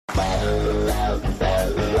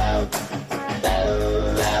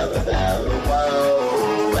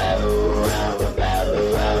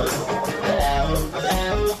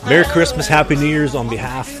Merry Christmas, Happy New Year's on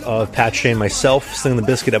behalf of Pat Shea and myself, Slinging the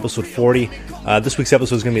Biscuit, episode 40. This week's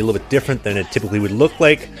episode is going to be a little bit different than it typically would look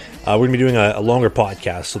like. We're going to be doing a longer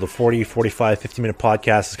podcast, so the 40, 45, 50-minute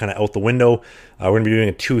podcast is kind of out the window. We're going to be doing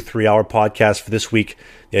a 2-3 hour podcast for this week.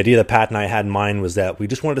 The idea that Pat and I had in mind was that we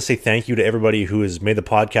just wanted to say thank you to everybody who has made the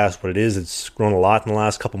podcast what it is. It's grown a lot in the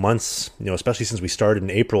last couple months, especially since we started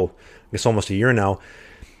in April, I guess almost a year now.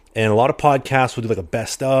 And a lot of podcasts will do like a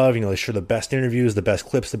best of, they share the best interviews, the best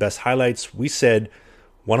clips, the best highlights. We said,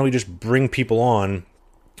 why don't we just bring people on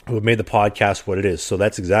who have made the podcast what it is? So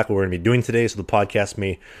that's exactly what we're going to be doing today. So the podcast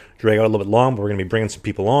may drag out a little bit long, but we're going to be bringing some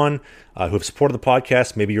people on who have supported the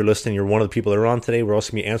podcast. Maybe you're listening, you're one of the people that are on today. We're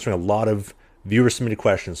also going to be answering a lot of viewer-submitted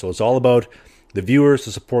questions. So it's all about the viewers,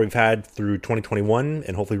 the support we've had through 2021,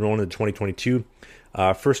 and hopefully rolling into 2022.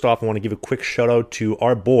 First off, I want to give a quick shout-out to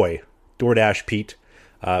our boy, DoorDash Pete,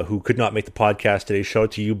 who could not make the podcast today. Shout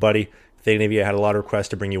out to you, buddy. Thank you. I had a lot of requests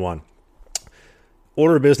to bring you on.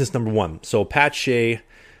 Order of business number one. So Pat Shea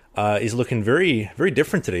is looking very, very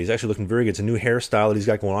different today. He's actually looking very good. It's a new hairstyle that he's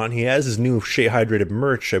got going on. He has his new Shea Hydrated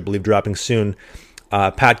merch, I believe, dropping soon.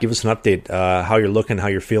 Pat, give us an update. How you're looking, how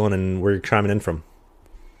you're feeling, and where you're chiming in from.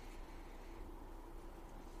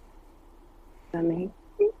 Me.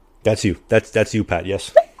 That's you. That's you, Pat.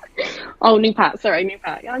 Yes. Oh, new Pat. Sorry, new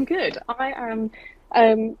Pat. Yeah, I'm good. I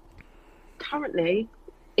am currently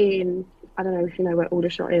in, I don't know if you know where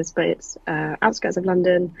Aldershot is, but it's outskirts of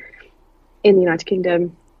London in the United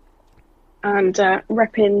Kingdom, and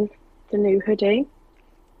repping the new hoodie.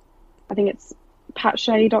 I think it's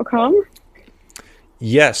patshea.com.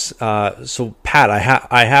 Yes. So Pat,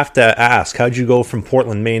 I have to ask, how'd you go from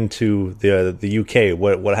Portland, Maine to the UK?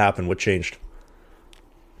 What happened? What changed?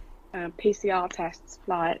 PCR tests,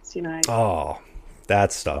 flights, Oh,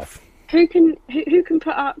 that stuff. Who can put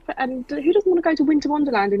up, and who doesn't want to go to Winter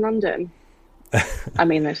Wonderland in London? I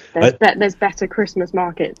mean, there's better Christmas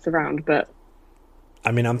markets around, but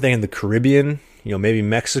I mean, I'm thinking the Caribbean, maybe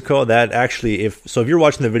Mexico. That actually, if you're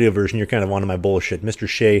watching the video version, you're kind of on my bullshit. Mr.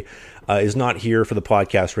 Shea is not here for the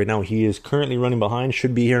podcast right now. He is currently running behind.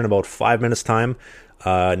 Should be here in about 5 minutes time.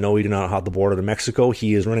 No, we do not have the border to Mexico.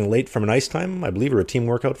 He is running late from an ice time, I believe, or a team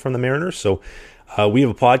workout from the Mariners. So we have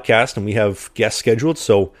a podcast and we have guests scheduled.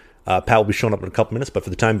 So Pat will be showing up in a couple minutes, but for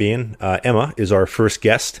the time being, Emma is our first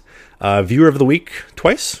guest. Viewer of the week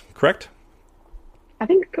twice, correct? I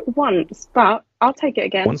think once, but I'll take it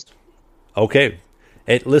again. Once? Okay.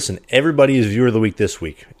 Listen, everybody is viewer of the week this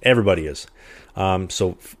week. Everybody is.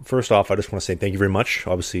 So first off, I just want to say thank you very much.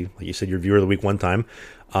 Obviously, like you said, you're viewer of the week one time.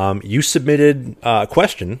 You submitted a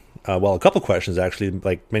question, a couple questions actually,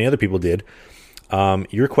 like many other people did.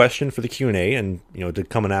 Your question for the Q&A and, to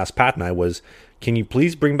come and ask Pat and I was, can you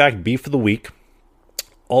please bring back beef of the week?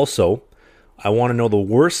 Also, I want to know the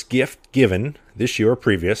worst gift given this year or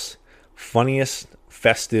previous, funniest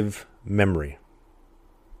festive memory.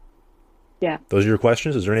 Yeah. Those are your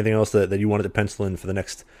questions? Is there anything else that you wanted to pencil in for the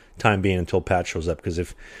next time being until Pat shows up? Because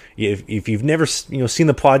if you've never seen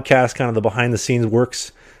the podcast, kind of the behind the scenes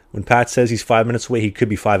works, when Pat says he's 5 minutes away, he could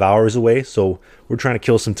be 5 hours away. So we're trying to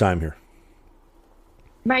kill some time here.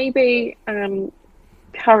 Maybe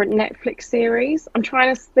current Netflix series. I'm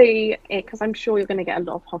trying to see it because I'm sure you're going to get a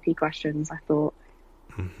lot of hockey questions, I thought.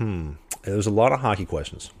 There's a lot of hockey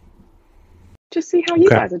questions. Just see how you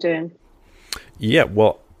guys are doing. Yeah,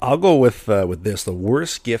 well, I'll go with this. The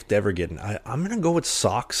worst gift ever given. I'm going to go with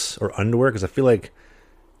socks or underwear because I feel like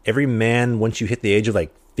every man, once you hit the age of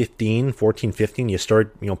like 15, you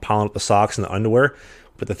start, piling up the socks and the underwear.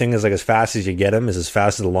 But the thing is, like, as fast as you get them is as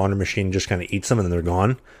fast as the laundry machine just kind of eats them and then they're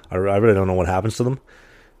gone. I really don't know what happens to them.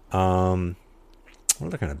 What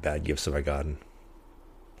other kind of bad gifts have I gotten?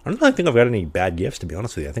 I don't really think I've got any bad gifts, to be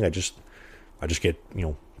honest with you. I think I just get,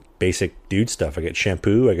 basic dude stuff. I get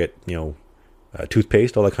shampoo, I get,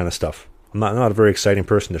 toothpaste, all that kind of stuff. I'm not a very exciting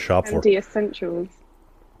person to shop for. The essentials.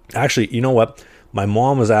 Actually, you know what? My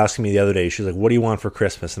mom was asking me the other day, she's like, what do you want for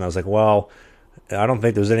Christmas? And I was like, well, I don't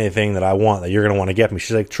think there's anything that I want that you're going to want to get me.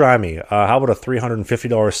 She's like, try me. How about a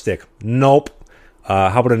 $350 stick? Nope.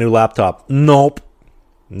 How about a new laptop? Nope.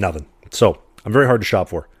 Nothing. So, I'm very hard to shop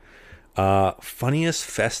for. Funniest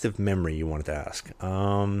festive memory you wanted to ask.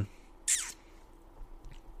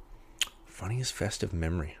 Funniest festive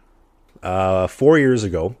memory. 4 years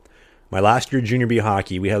ago, my last year junior B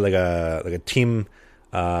hockey, we had like a team,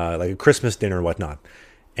 like a Christmas dinner and whatnot.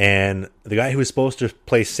 And the guy who was supposed to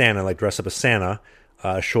play Santa, like dress up as Santa,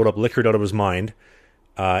 showed up liquored out of his mind.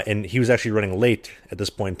 And he was actually running late at this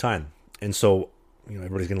point in time. And so,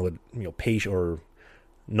 everybody's going to, pay or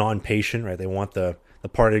non-patient, right? They want the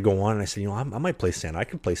party to go on. And I said, I might play Santa. I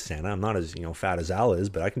can play Santa. I'm not as, fat as Al is,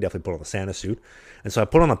 but I can definitely put on the Santa suit. And so I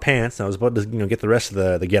put on the pants, and I was about to, get the rest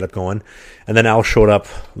of the get-up going. And then Al showed up,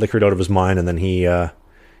 liquored out of his mind, and then he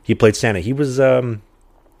played Santa. He was in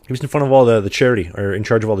front of all the charity, or in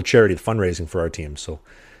charge of all the charity, the fundraising for our team. So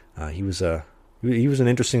he was an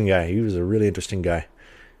interesting guy. He was a really interesting guy.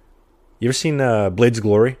 You ever seen Blades of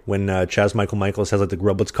Glory when Chaz Michael has like the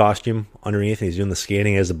Grublets costume underneath and he's doing the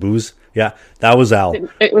skating as the booze? Yeah, that was Al.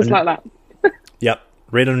 It was like that. Yep,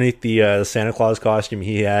 right underneath the Santa Claus costume,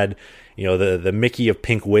 he had the Mickey of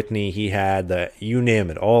Pink Whitney. He had you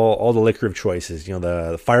name it, all the liquor of choices.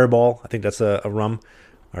 The Fireball. I think that's a rum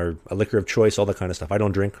or a liquor of choice. All that kind of stuff. I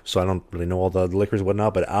don't drink, so I don't really know all the liquors and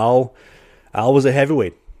whatnot. But Al was a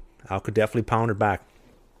heavyweight. Al could definitely pound her back.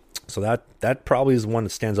 So that probably is the one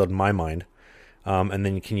that stands out in my mind. And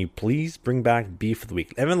then can you please bring back beef of the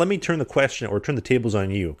week? Evan, let me turn the tables on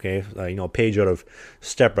you, okay? A page out of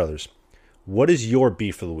Step Brothers. What is your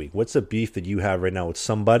beef of the week? What's the beef that you have right now with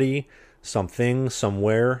somebody, something,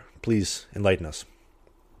 somewhere? Please enlighten us.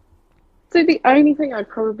 So the only thing I'd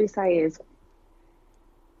probably say is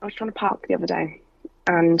I was trying to park the other day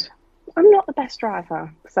and I'm not the best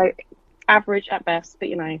driver. So average at best, but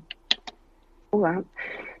all that.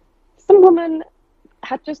 Some woman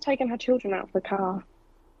had just taken her children out of the car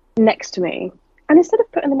next to me, and instead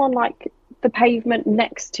of putting them on like the pavement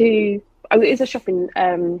next to, it is a shopping.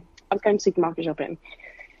 I was going to supermarket shopping,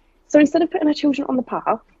 so instead of putting her children on the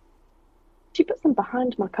path, she puts them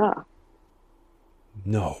behind my car.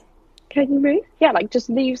 No. Can you move? Yeah, like just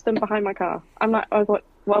leaves them behind my car. I'm like, I thought,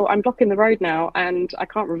 well, I'm blocking the road now, and I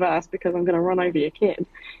can't reverse because I'm going to run over your kid.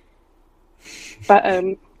 But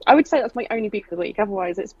I would say that's my only beef of the week.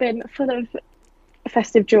 Otherwise, it's been full of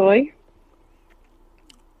festive joy.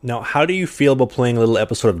 Now, how do you feel about playing a little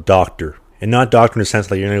episode of Doctor? And not doctor in the sense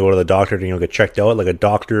like you're going to go to the doctor to get checked out. Like a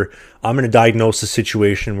doctor, I'm going to diagnose the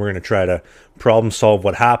situation. We're going to try to problem solve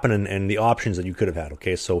what happened and the options that you could have had.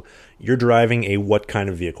 Okay, so you're driving a what kind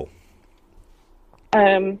of vehicle?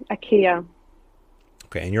 A Kia.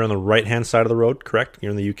 Okay, and you're on the right-hand side of the road, correct? You're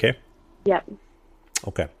in the UK? Yep.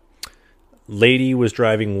 Okay. Lady was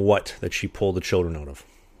driving what that she pulled the children out of?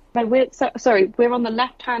 No, we're on the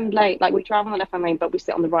left-hand lane. Like we drive on the left-hand lane, but we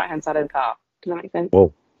sit on the right-hand side of the car. Does that make sense?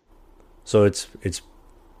 Whoa. So it's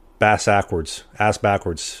ass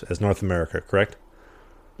backwards as North America, correct?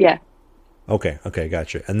 Yeah. Okay,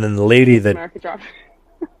 gotcha. And then the lady that America drive.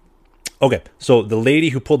 Okay, so the lady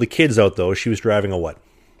who pulled the kids out though, she was driving a what?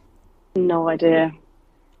 No idea.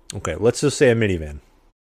 Okay, let's just say a minivan.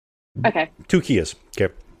 Okay. 2 Kias.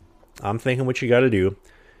 Okay. I'm thinking what you got to do,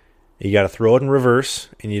 you got to throw it in reverse,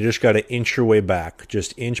 and you just got to inch your way back.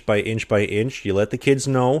 Just inch by inch by inch. You let the kids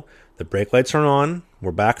know the brake lights are on.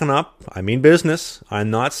 We're backing up. I mean business. I'm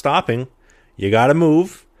not stopping. You got to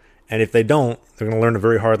move. And if they don't, they're going to learn a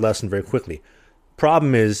very hard lesson very quickly.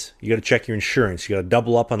 Problem is, you got to check your insurance. You got to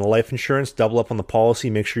double up on the life insurance, double up on the policy,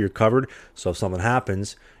 make sure you're covered. So if something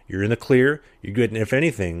happens, you're in the clear. You're good. And if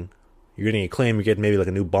anything, you're getting a claim, you get maybe like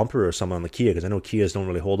a new bumper or something on the Kia, because I know Kias don't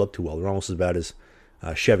really hold up too well. They're almost as bad as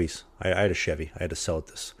Chevys. I had a Chevy. I had to sell it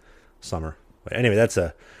this summer. But anyway, that's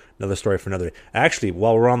another story for another day. Actually,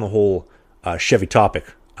 while we're on the whole Chevy topic,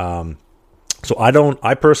 so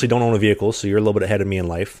I personally don't own a vehicle, so you're a little bit ahead of me in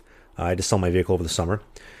life. I had to sell my vehicle over the summer.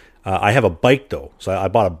 I have a bike though, so I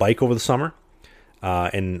bought a bike over the summer,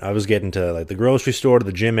 and I was getting to like the grocery store, to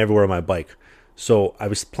the gym, everywhere on my bike. So I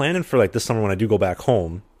was planning for like this summer when I do go back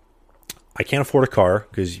home. I can't afford a car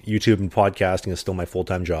because YouTube and podcasting is still my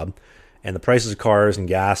full-time job. And the prices of cars and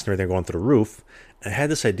gas and everything are going through the roof. And I had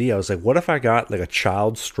this idea. I was like, what if I got like a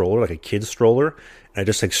child stroller, like a kid's stroller, and I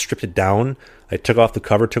just like stripped it down. I took off the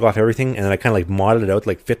cover, took off everything, and then I kind of like modded it out,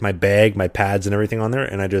 like fit my bag, my pads and everything on there.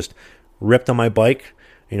 And I just ripped on my bike,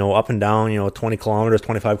 up and down, 20 kilometers,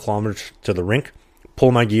 25 kilometers to the rink,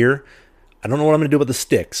 pull my gear. I don't know what I'm going to do about the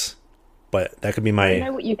sticks, but that could be my... You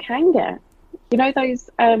know what you can get? Those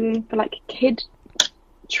for like kid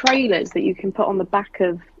trailers that you can put on the back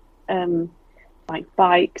of like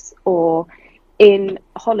bikes, or in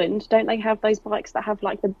Holland, don't they have those bikes that have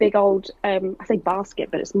like the big old I say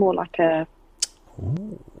basket, but it's more like a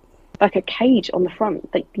cage on the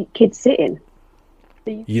front that kids sit in.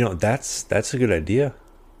 That's a good idea.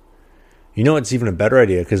 It's even a better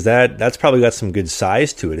idea because that's probably got some good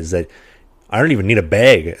size to it. Is that I don't even need a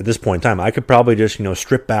bag at this point in time. I could probably just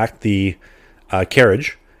strip back the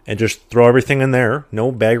carriage and just throw everything in there. No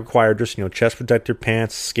bag required. Just chest protector,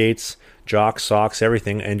 pants, skates, jocks, socks,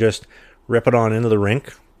 everything, and just rip it on into the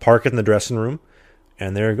rink. Park it in the dressing room,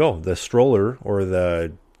 and there you go. The stroller or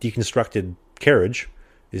the deconstructed carriage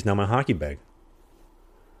is now my hockey bag.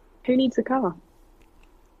 Who needs a car?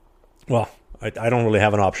 Well, I don't really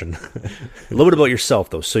have an option. A little bit about yourself,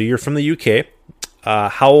 though. So you're from the UK.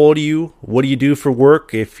 How old are you? What do you do for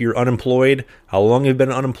work if you're unemployed? How long have you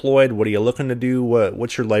been unemployed? What are you looking to do?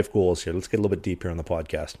 What's your life goals here? Let's get a little bit deep here on the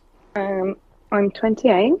podcast. I'm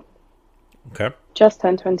 28. Okay. Just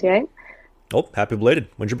turned 28. Oh, happy belated.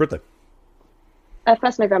 When's your birthday?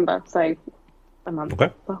 1st November, so a month.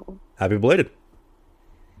 Okay. Well, Happy belated.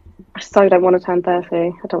 I so don't want to turn 30.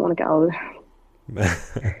 I don't want to get older.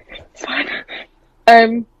 It's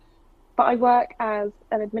fine. But I work as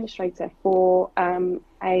an administrator for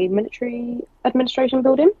a military administration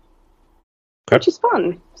building, Okay. which is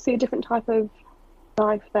fun. See a different type of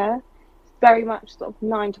life there. It's very much sort of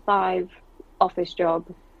 9 to 5 office job.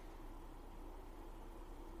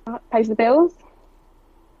 Pays the bills.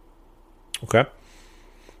 Okay.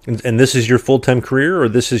 And this is your full-time career, or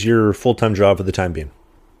this is your full-time job for the time being?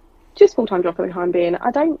 Just full-time job for the time being.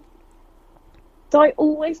 So I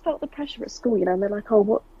always felt the pressure at school, and they're like, oh,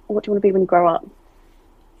 what do you want to be when you grow up?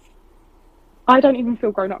 I don't even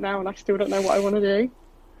feel grown up now, and I still don't know what I want to do.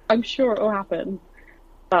 I'm sure it will happen,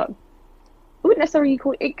 but I wouldn't necessarily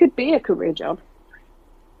call it could be a career job,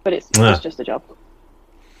 but it's just a job.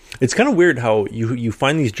 It's kind of weird how you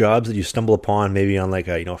find these jobs that you stumble upon maybe on like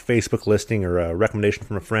a Facebook listing or a recommendation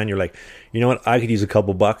from a friend. You're like, you know what, I could use a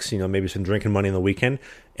couple bucks, maybe some drinking money on the weekend,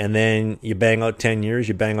 and then you bang out 10 years,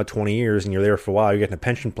 you bang out 20 years, and you're there for a while. You're getting a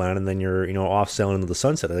pension plan, and then you're off selling into the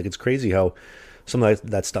sunset. I think it's crazy how some of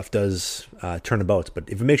that stuff does turn about. But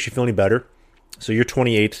if it makes you feel any better, so you're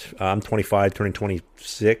 28, I'm 25, turning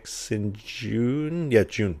 26 in June. Yeah,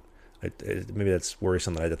 June. Maybe that's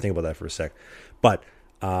worrisome that I had to think about that for a sec, but.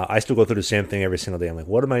 I still go through the same thing every single day. I'm like,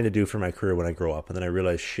 what am I going to do for my career when I grow up? And then I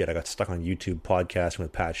realized, shit, I got stuck on YouTube podcasting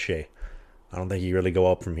with Pat Shea. I don't think you really go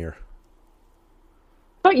up from here.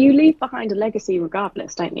 But you leave behind a legacy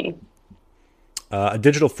regardless, don't you? A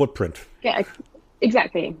digital footprint. Yeah,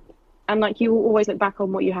 exactly. And like you will always look back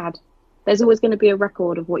on what you had. There's always going to be a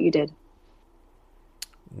record of what you did.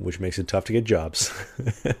 Which makes it tough to get jobs.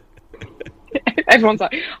 Everyone's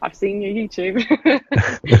like, I've seen your YouTube.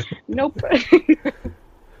 Nope.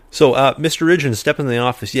 So, Mr. Ridgeon, step in the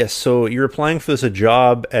office. Yes, so you're applying for a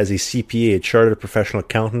job as a CPA, a Chartered Professional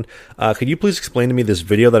Accountant. Could you please explain to me this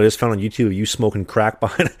video that I just found on YouTube of you smoking crack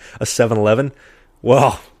behind a 7-Eleven?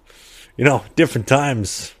 Well, different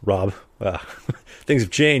times, Rob. Things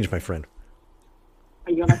have changed, my friend.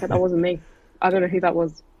 You're like, that wasn't me. I don't know who that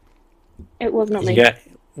was. It was not me. Yeah,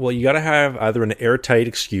 well, you got to have either an airtight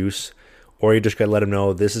excuse, or you just got to let them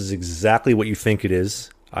know this is exactly what you think it is.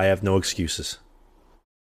 I have no excuses.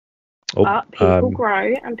 People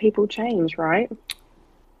grow and people change, right?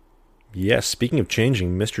 Yes, speaking of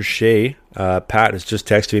changing, Mr. Shea, Pat has just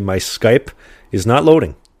texted me my Skype is not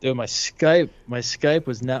loading. Dude, my Skype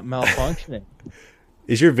was not malfunctioning.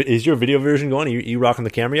 Is your video version going? Are you rocking the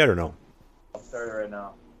camera yet or no? I'll start it right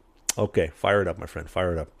now. Okay, fire it up, my friend.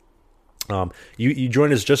 Fire it up. You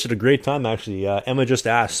joined us just at a great time, actually. Emma just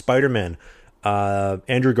asked, Spider-Man,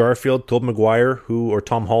 Andrew Garfield, Tobey Maguire, or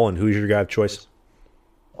Tom Holland, who's your guy of choice?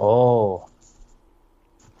 Oh,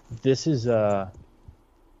 this is Come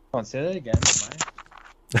on, say that again.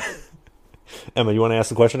 Emma, you want to ask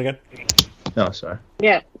the question again? No, sorry.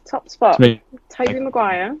 Yeah, top spot. Me. Tobey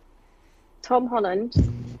Maguire, Tom Holland,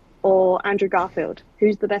 or Andrew Garfield.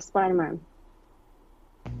 Who's the best Spider-Man?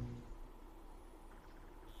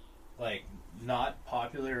 Like not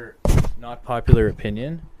popular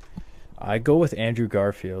opinion. I go with Andrew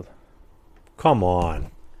Garfield. Come on.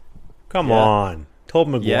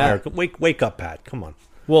 Tobey Maguire. Yeah. Wake up, Pat. Come on.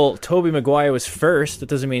 Well, Tobey Maguire was first. That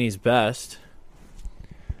doesn't mean he's best.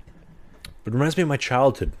 It reminds me of my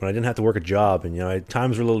childhood when I didn't have to work a job and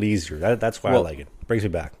times were a little easier. That's why I like it. Brings me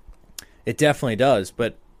back. It definitely does.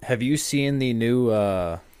 But have you seen the new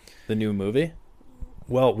movie?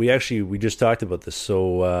 Well, we just talked about this.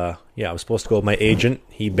 So I was supposed to go with my agent.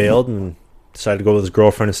 He bailed and decided to go with his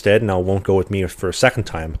girlfriend instead. Now won't go with me for a second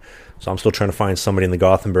time. So I'm still trying to find somebody in the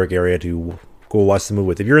Gothenburg area to go watch the movie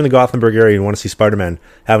with. If you're in the Gothenburg area and you want to see Spider-Man,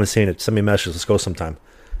 haven't seen it, send me a message. Let's go sometime.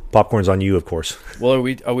 Popcorn's on you, of course. Well,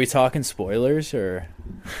 are we talking spoilers or?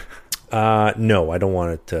 No, I don't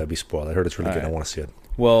want it to be spoiled. I heard it's really good. Right. I want to see it.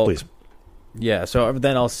 Well, please. Yeah. So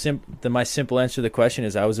then my simple answer to the question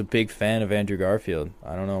is I was a big fan of Andrew Garfield.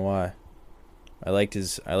 I don't know why. I liked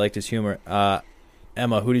his humor.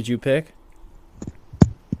 Emma, who did you pick?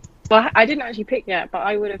 Well, I didn't actually pick yet, but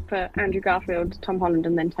I would have put Andrew Garfield, Tom Holland,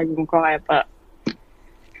 and then Tobey Maguire, but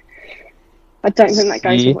I don't think that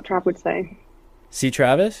goes with what Trav would say. See,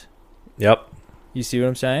 Travis? Yep. You see what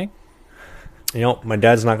I'm saying? My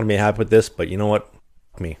dad's not going to be happy with this, but you know what?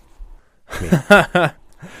 Me.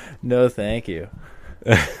 No, thank you.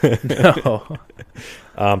 No.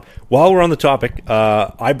 While we're on the topic,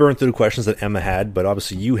 I burned through the questions that Emma had, but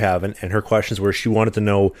obviously you haven't. And her questions were she wanted to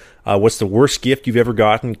know what's the worst gift you've ever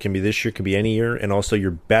gotten. Can be this year, can be any year, and also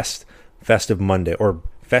your best festive Monday or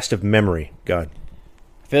festive memory. God,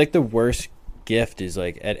 I feel like the worst gift is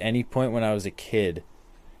like at any point when I was a kid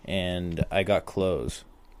and I got clothes,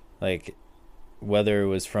 like whether it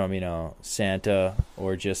was from Santa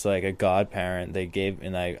or just like a godparent they gave,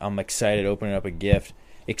 and I'm excited opening up a gift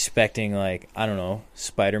expecting like, I don't know,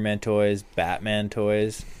 Spider-Man toys, Batman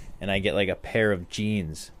toys, and I get like a pair of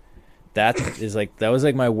jeans. That was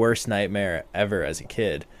like my worst nightmare ever as a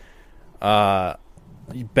kid.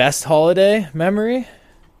 Best holiday memory?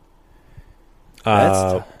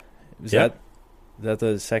 Is that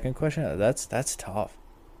the second question? That's tough.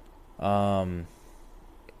 You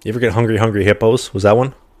ever get Hungry Hippos? Was that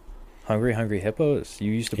one? Hungry Hippos?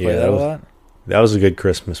 You used to play that a lot? That was a good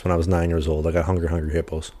Christmas when I was 9 years old. I got Hungry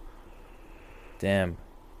Hippos. Damn.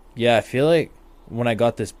 Yeah, I feel like when I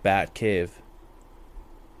got this bat cave,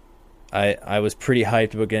 I was pretty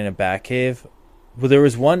hyped about getting a bat cave. Well, there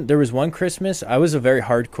was one Christmas, I was a very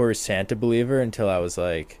hardcore Santa believer until I was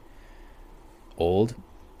like older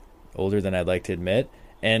than I'd like to admit.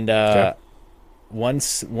 And one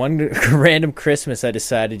random Christmas I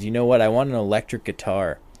decided, you know what, I want an electric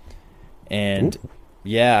guitar. And ooh.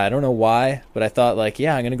 Yeah, I don't know why, but I thought like,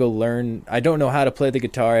 yeah, I'm going to go learn. I don't know how to play the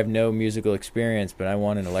guitar. I have no musical experience, but I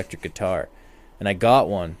want an electric guitar. And I got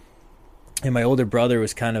one. And my older brother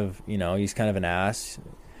was kind of, he's kind of an ass.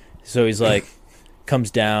 So he's like, comes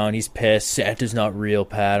down, he's pissed. Santa's not real,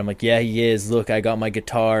 Pat. I'm like, yeah, he is. Look, I got my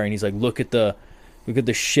guitar. And he's like, look at the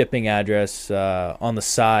shipping address on the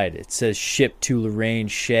side. It says ship to Lorraine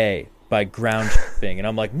Shea by ground shipping. And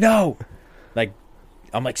I'm like, no.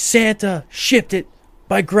 I'm like, Santa shipped it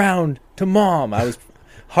by ground to Mom. I was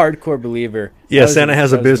hardcore believer. Yeah, Santa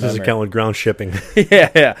has a business account with ground shipping.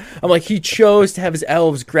 Yeah. I'm like, he chose to have his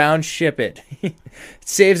elves ground ship it. It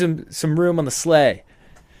saves him some room on the sleigh.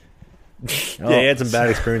 Yeah, he had some bad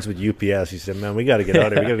experience with UPS. He said, man, we got to get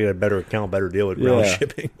out of here. We got to get a better account, better deal with ground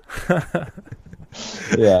shipping.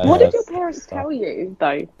 Yeah. What did your parents tell you,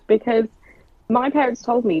 though? Because my parents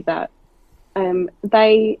told me that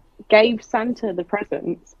they gave Santa the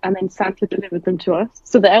presents and then Santa delivered them to us.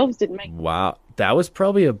 So the elves didn't make them. Wow. That was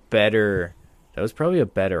probably a better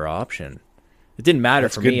option. It didn't matter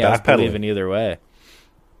for me. I was believing either way.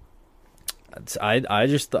 I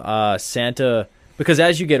just Santa, because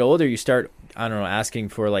as you get older you start, I don't know, asking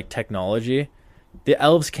for like technology. The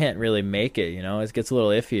elves can't really make it, it gets a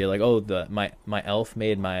little iffy. Like, oh, my elf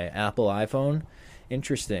made my Apple iPhone.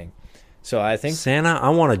 Interesting. So I think Santa, I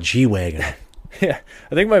want a G-Wagon. Yeah,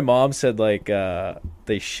 I think my mom said like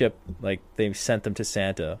they sent them to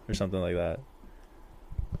Santa or something like that,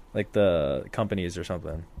 like the companies or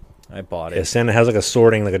something. I bought it. Yeah, Santa has like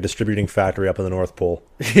a distributing factory up in the North Pole.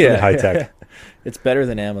 Yeah, high tech. It's better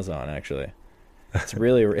than Amazon actually.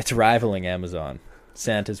 It's rivaling Amazon.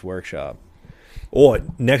 Santa's workshop. Oh,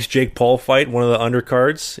 next Jake Paul fight, one of the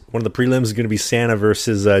undercards, one of the prelims is going to be Santa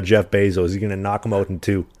versus Jeff Bezos. He's going to knock him out in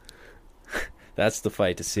 2. That's the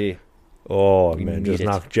fight to see. Oh, man, just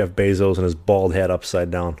knock Jeff Bezos and his bald head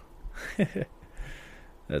upside down.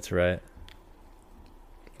 That's right.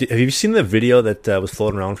 Have you seen the video that was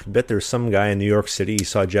floating around for a bit? There's some guy in New York City. He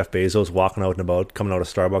saw Jeff Bezos walking out and about, coming out of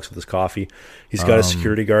Starbucks with his coffee. He's got his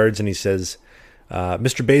security guards, and he says,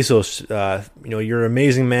 Mr. Bezos, you're an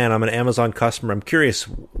amazing man. I'm an Amazon customer. I'm curious,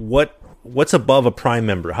 what's above a Prime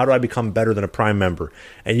member? How do I become better than a Prime member?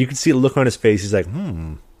 And you can see a look on his face. He's like,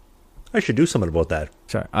 I should do something about that.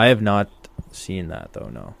 Sorry, I have not seen that, though,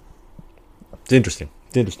 no. It's interesting.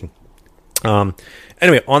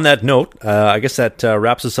 Anyway, on that note, I guess that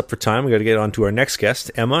wraps us up for time. We got to get on to our next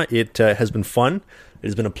guest, Emma. It has been fun. It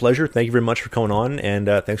has been a pleasure. Thank you very much for coming on, and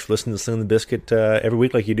thanks for listening to Sling the Biscuit every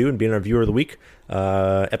week like you do and being our viewer of the week.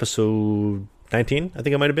 Episode 19, I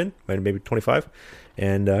think it might have been. Maybe 25.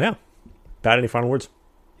 And, yeah. Pat, any final words?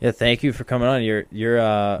 Yeah, thank you for coming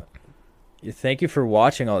on. Thank you for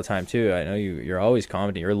watching all the time too. I know you're always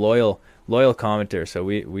commenting. You're a loyal commenter, so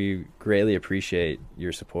we greatly appreciate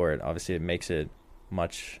your support. Obviously, it makes it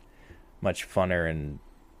much funner and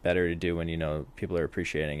better to do when people are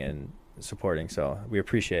appreciating and supporting. So we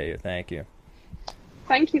appreciate you. Thank you.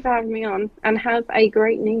 Thank you for having me on, and have a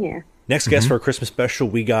great New Year. Next guest for our Christmas special,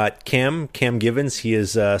 we got Cam Givens. He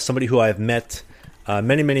is somebody who I've met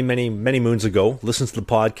many moons ago. Listens to the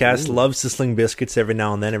podcast, loves to sling biscuits every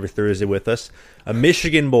now and then, every Thursday with us. A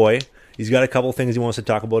Michigan boy. He's got a couple things he wants to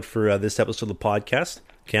talk about for this episode of the podcast.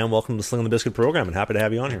 Cam, welcome to the Sling the Biscuit program, and happy to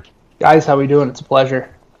have you on here. Guys, how we doing? It's a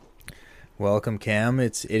pleasure. Welcome, Cam.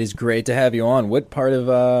 It is great to have you on. What part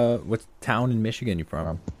of what town in Michigan you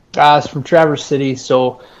from? It's from Traverse City,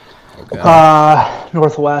 so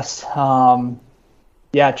northwest. Trav's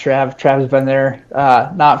been there,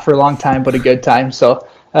 not for a long time, but a good time. So,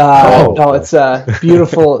 it's a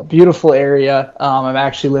beautiful, beautiful area. I'm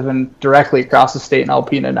actually living directly across the state in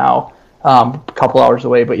Alpena now, a couple hours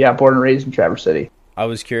away. But yeah, born and raised in Traverse City. I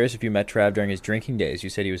was curious if you met Trav during his drinking days. You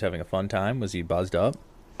said he was having a fun time. Was he buzzed up?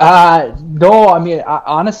 No, I mean,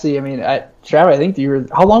 honestly, Trav, I think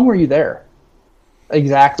how long were you there?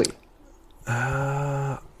 Exactly.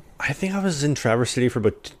 I think I was in Traverse City for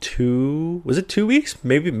about 2 weeks?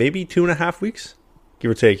 Maybe 2.5 weeks? Give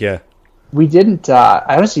or take, yeah. We didn't,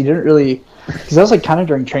 I honestly didn't really, because that was like kind of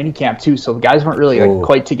during training camp too, so the guys weren't really like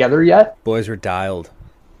quite together yet. Boys were dialed.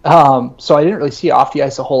 So I didn't really see you off the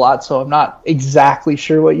ice a whole lot, so I'm not exactly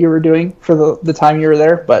sure what you were doing for the time you were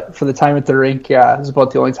there, but for the time at the rink, it was about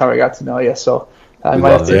the only time I got to know you, so I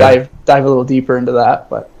might have to dive a little deeper into that.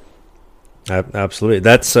 But absolutely.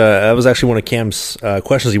 That was actually one of Cam's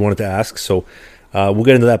questions he wanted to ask, so we'll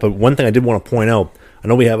get into that. But one thing I did want to point out, I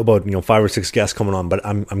know we have about 5 or 6 guests coming on, but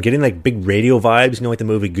I'm getting like big radio vibes, like the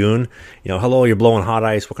movie Goon. Hello, you're blowing hot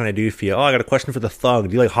ice. What can I do for you? Oh, I got a question for the Thug.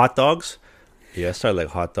 Do you like hot dogs? Yes, I like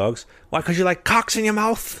hot dogs. Why? Because you like cocks in your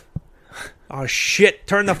mouth? Oh, shit.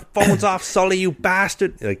 Turn the phones off, Sully, you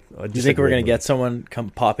bastard. Do you think we're going to get someone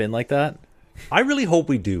come pop in like that? I really hope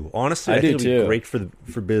we do. Honestly, I think it would be great for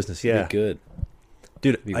business. Yeah. It'd be good.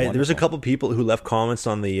 Dude, there's a couple people who left comments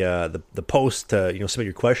on the post to submit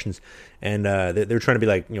your questions, and they're trying to be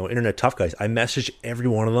like internet tough guys. I messaged every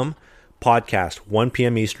one of them. Podcast 1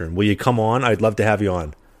 p.m. Eastern. Will you come on? I'd love to have you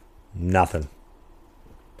on. Nothing.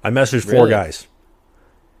 I messaged 4 guys.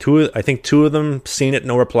 I think 2 of them seen it,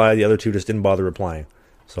 no reply. The other 2 just didn't bother replying.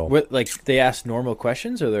 So, they asked normal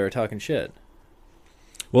questions, or they were talking shit?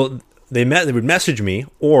 Well, they would message me,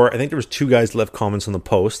 or I think there was 2 guys left comments on the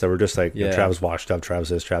post that were just like, Travis washed up, Travis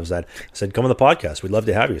this, Travis that. I said, come on the podcast. We'd love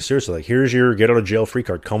to have you. Seriously, here's your get out of jail free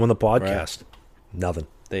card. Come on the podcast. Right. Nothing.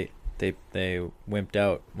 They wimped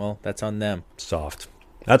out. Well, that's on them. Soft.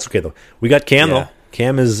 That's okay though. We got Cam though.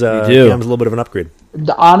 Cam is a little bit of an upgrade.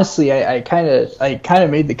 Honestly, I kind of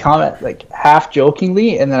made the comment like half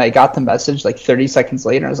jokingly, and then I got the message like 30 seconds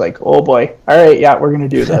later. And I was like, "Oh boy, all right, yeah, we're gonna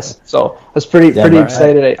do this." So I was pretty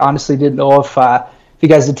excited. I honestly didn't know if you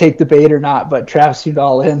guys would take the bait or not, but Travis seemed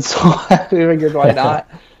all in, so I figured why not.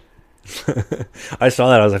 I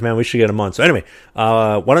saw that. I was like, man, we should get him on. So anyway,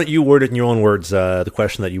 why don't you word it in your own words, the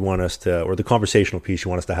question that you want us to, or the conversational piece you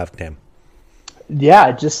want us to have, Cam?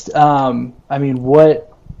 Yeah, just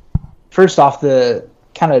first off, the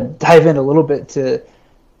kind of dive in a little bit to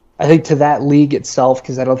that league itself,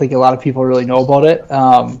 because I don't think a lot of people really know about it.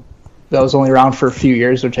 That was only around for a few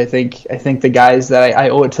years, which I think the guys that I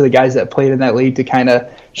owe it to the guys that played in that league to kind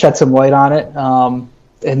of shed some light on it.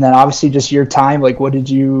 And then obviously just your time, like what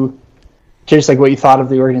you thought of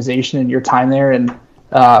the organization and your time there, and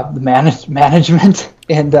the management.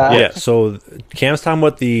 And so Cam's talking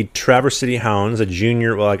about the Traverse City Hounds, a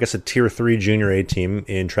Tier 3 Junior A team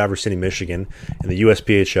in Traverse City, Michigan, in the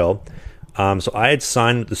USPHL. So I had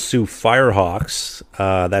signed with the Sioux Firehawks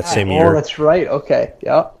that same year. Oh, that's right. Okay.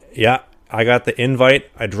 Yeah. Yeah. I got the invite.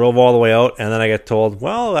 I drove all the way out, and then I get told,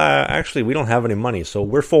 well, actually, we don't have any money, so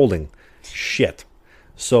we're folding. Shit.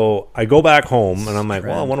 So I go back home, and I'm like,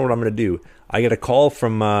 well, I wonder what I'm going to do. I get a call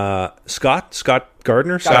from Scott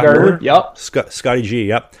Gardner. Scott Gardner, yep. Scotty G,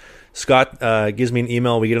 yep. Scott gives me an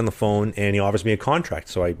email. We get on the phone, and he offers me a contract.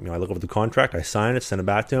 So I look over the contract. I sign it, send it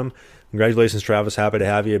back to him. Congratulations, Travis. Happy to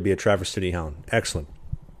have you. Be a Traverse City Hound. Excellent.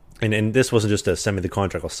 And this wasn't just a send me the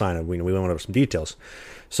contract, I'll sign it. We went over some details.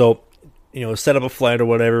 So, set up a flight or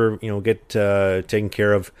whatever, get taken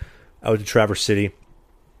care of out to Traverse City.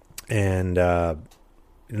 And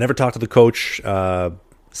never talked to the coach.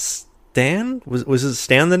 Stan? Was it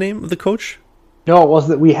Stan the name of the coach? No, it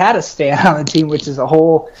wasn't. We had a Stan on the team, which is a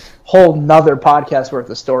whole nother podcast worth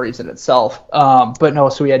of stories in itself. But no,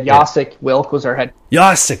 so we had Jacek Wilk was our head.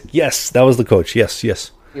 Jacek, yes, that was the coach. Yes.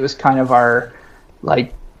 He was kind of our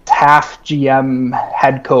half GM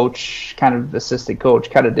head coach, kind of assistant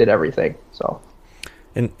coach, kind of did everything. So.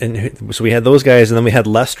 And so we had those guys, and then we had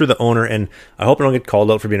Lester, the owner, and I hope I don't get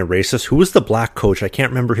called out for being a racist. Who was the black coach? I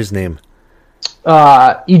can't remember his name.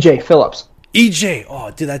 EJ Phillips. EJ,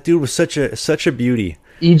 oh dude, that dude was such a beauty.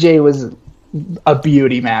 EJ was a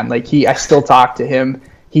beauty, man. I still talk to him.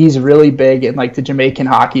 He's really big in the Jamaican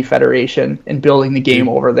Hockey Federation and building the game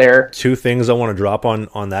over there. 2 things I want to drop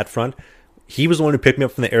on that front. He was the one who picked me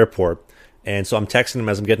up from the airport, And so I'm texting him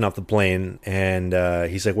as I'm getting off the plane, and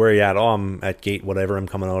he's like, "Where are you at?" "Oh, I'm at gate whatever. I'm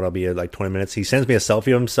coming out. I'll be at like 20 minutes." He sends me a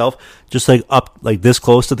selfie of himself, just like up like this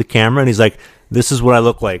close to the camera, and he's like, "This is what I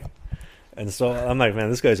look like." And so I'm like, "Man,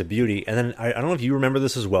 this guy's a beauty." And then I don't know if you remember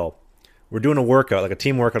this as well. We're doing a workout, like a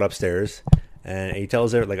team workout upstairs, and he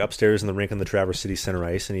tells her like upstairs in the rink on the Traverse City Center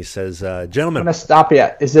Ice, and he says, "Gentlemen." I'm gonna stop you.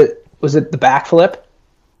 Was it the backflip?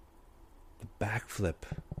 Backflip.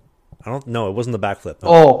 I don't know. It wasn't the backflip. No.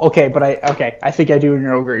 Oh, okay, but I think I do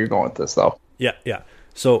know where you're going with this though. Yeah.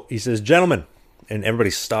 So he says, "Gentlemen," and everybody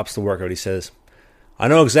stops the workout. He says, "I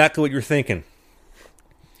know exactly what you're thinking.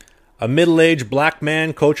 A middle-aged black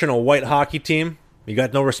man coaching a white hockey team? You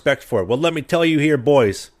got no respect for it. Well, let me tell you here,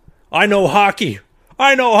 boys. I know hockey.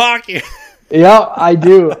 I know hockey." Yeah, I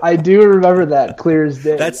do. I do remember that clear as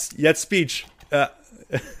day. That's speech.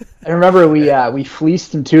 I remember we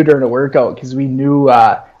fleeced him too during a workout because we knew.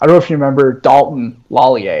 I don't know if you remember Dalton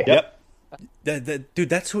Lallier. Yep. Dude,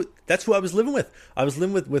 that's who I was living with. I was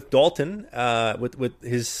living with Dalton, with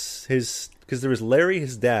his because there was Larry,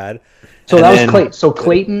 his dad. So that was Clayton. So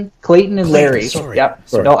Clayton and Larry. Sorry. Yep.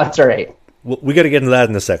 Sorry. No, that's all right. We got to get into that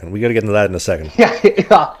in a second.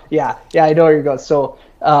 Yeah. I know where you're going. So,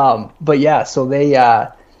 but yeah, so they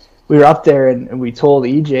we were up there and we told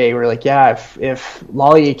EJ, we were like, yeah, if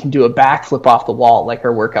Lallier can do a backflip off the wall, like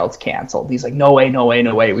our workout's canceled. He's like, no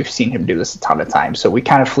way. We've seen him do this a ton of times. So we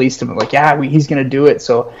kind of fleeced him and like, yeah, he's going to do it.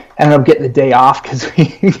 So I ended up getting the day off because we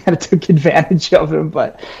kind of took advantage of him.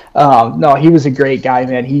 But no, he was a great guy,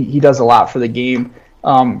 man. He does a lot for the game.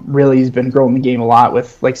 Really, he's been growing the game a lot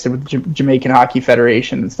with, like I said, with Jamaican Hockey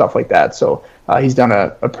Federation and stuff like that. So he's done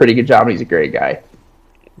a pretty good job. And he's a great guy.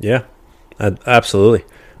 Yeah, absolutely.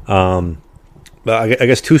 But I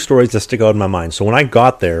guess two stories that stick out in my mind. So when I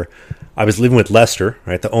got there, I was living with Lester,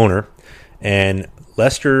 right, the owner, and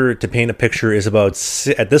Lester, to paint a picture, is about,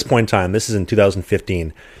 at this point in time, this is in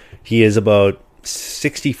 2015, he is about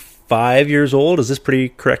 65 years old. Is this pretty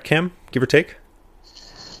correct, Cam? Give or take?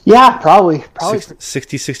 Yeah, probably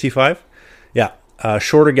 60, 65. Yeah,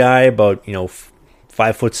 shorter guy, about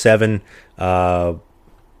 5'7",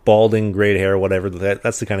 balding, great hair, whatever.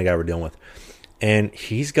 That's the kind of guy we're dealing with. And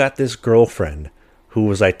he's got this girlfriend who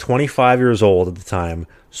was like 25 years old at the time,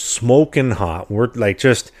 smoking hot. We're like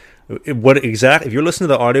just if you're listening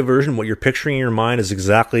to the audio version, what you're picturing in your mind is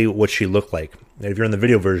exactly what she looked like. If you're in the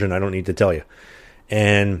video version, I don't need to tell you.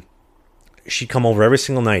 And she'd come over every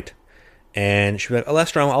single night. And she'd be like, "Oh,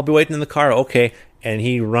 Lester, I'll be waiting in the car." "Okay." And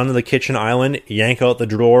he'd run to the kitchen island, yank out the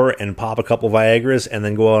drawer, and pop a couple Viagras, and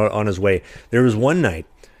then go out on his way. There was one night,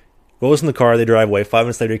 goes in the car, they drive away. 5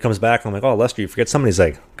 minutes later, he comes back. I'm like, "Oh, Lester, you forget something." He's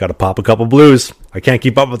like, "Got to pop a couple blues. I can't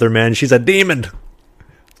keep up with her, man. She's a demon."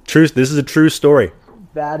 Truth. This is a true story.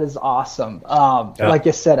 That is awesome. Like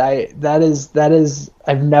I said, that is.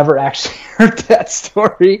 I've never actually heard that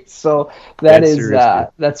story, so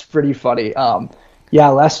that's pretty funny. Yeah,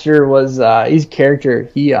 Lester was he's a character.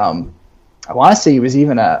 He I want to say he was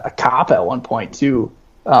even a cop at one point too.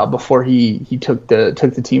 Before he took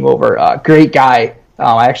the team over. Great guy.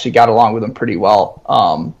 I actually got along with him pretty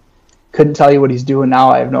well. Couldn't tell you what he's doing now.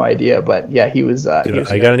 I have no idea. But yeah, he was. Dude,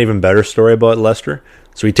 I got an even better story about Lester.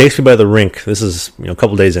 So he takes me by the rink. This is a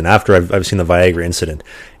couple days in after I've seen the Viagra incident,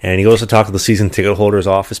 and he goes to talk to the season ticket holders,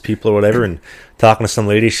 office people or whatever, and talking to some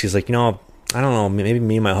lady. She's like, I don't know, maybe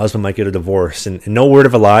me and my husband might get a divorce. And no word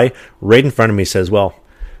of a lie, right in front of me says, "Well,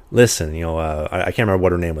 listen, I can't remember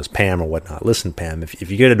what her name was, Pam or whatnot. Listen, Pam,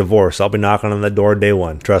 if you get a divorce, I'll be knocking on the door day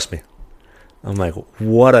one. Trust me." I'm like,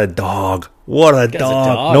 what a dog. What a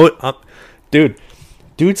dog. No,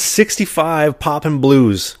 dude's 65, popping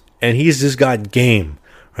blues, and he's just got game,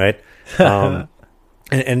 right? And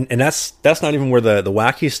that's not even where the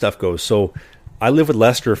wacky stuff goes. So I lived with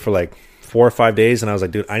Lester for like 4 or 5 days, and I was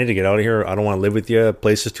like, dude, I need to get out of here. I don't want to live with you. The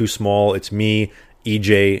place is too small. It's me,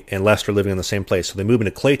 EJ, and Lester living in the same place. So they move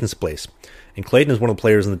into Clayton's place. And Clayton is one of the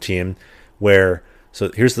players on the team where,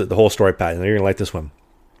 so here's the whole story, Pat, and you're going to like this one.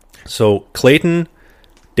 So Clayton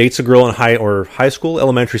dates a girl in high school,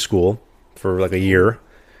 elementary school for like a year.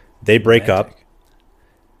 They break up.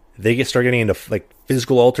 They start getting into like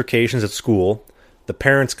physical altercations at school. The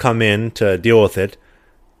parents come in to deal with it.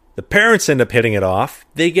 The parents end up hitting it off.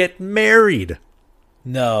 They get married.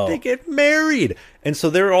 No. They get married. And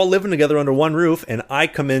so they're all living together under one roof, and I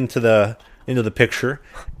come into the picture,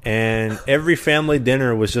 and every family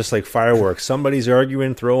dinner was just like fireworks. Somebody's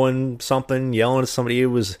arguing, throwing something, yelling at somebody. It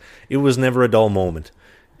was never a dull moment.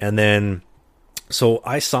 And then so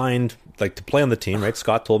I signed like to play on the team, right?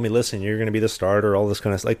 Scott told me, listen, you're going to be the starter, all this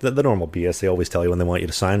kind of like the normal BS they always tell you when they want you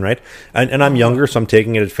to sign, right? And I'm younger, so I'm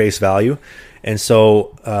taking it at face value. And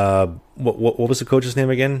so, what was the coach's name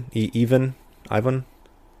again? Ivan?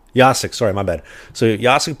 Jacek, sorry, my bad. So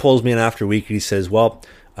Jacek pulls me in after a week, and he says, well,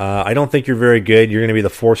 I don't think you're very good. You're going to be the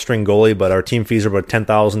 4th-string goalie, but our team fees are about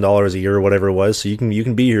 $10,000 a year or whatever it was. So you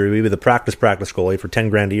can be here. You'll be the practice goalie for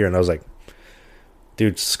 $10,000 a year. And I was like,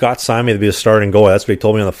 dude, Scott signed me to be a starting goalie. That's what he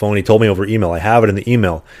told me on the phone. He told me over email. I have it in the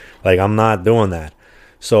email. Like, I'm not doing that.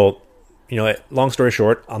 So, long story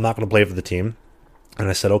short, I'm not going to play for the team. And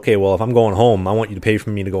I said, okay, well, if I'm going home, I want you to pay for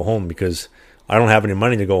me to go home because I don't have any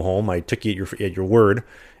money to go home. I took you at your word.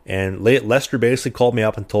 And Lester basically called me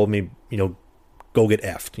up and told me, go get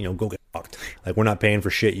effed, go get fucked. Like, we're not paying for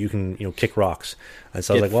shit. You can, kick rocks. And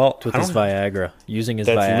so I was like, well, with his Viagra, using his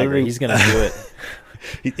That's Viagra, literally- he's gonna do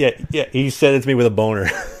it. yeah. He said it to me with a boner.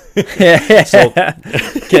 So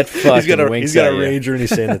get fucked. He's got a you. rager and he's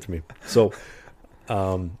saying that to me. So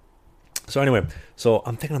anyway,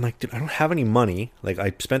 I'm thinking, dude, I don't have any money. Like,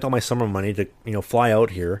 I spent all my summer money to fly out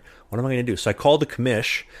here. What am I going to do? So I called the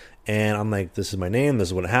commish, and I'm like, this is my name. This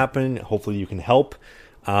is what happened. Hopefully you can help.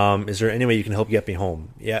 Is there any way you can help get me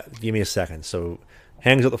home? Yeah, give me a second. So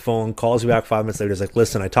hangs up the phone, calls me back 5 minutes later. He's like,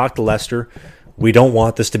 listen, I talked to Lester. We don't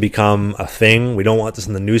want this to become a thing. We don't want this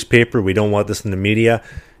in the newspaper. We don't want this in the media.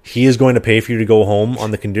 He is going to pay for you to go home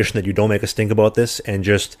on the condition that you don't make a stink about this and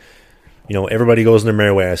just, everybody goes in their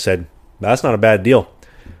merry way. I said, that's not a bad deal.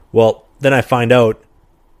 Well, then I find out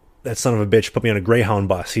that son of a bitch put me on a Greyhound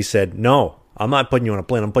bus. He said, no, I'm not putting you on a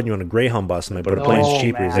plane. I'm putting you on a Greyhound bus. I'm like, but a plane's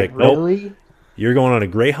cheaper. He's like, nope. Really? You're going on a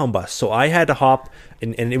Greyhound bus. So I had to hop,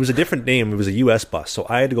 and it was a different name. It was a U.S. bus. So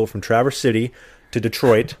I had to go from Traverse City to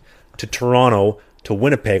Detroit to Toronto to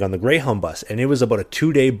Winnipeg on the Greyhound bus. And it was about a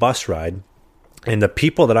 2-day bus ride. And the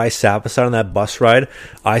people that I sat beside on that bus ride,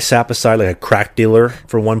 I sat beside like a crack dealer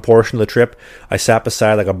for one portion of the trip. I sat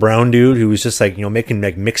beside like a brown dude who was just like, making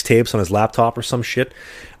like mixtapes on his laptop or some shit.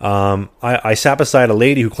 I sat beside a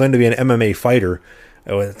lady who claimed to be an MMA fighter.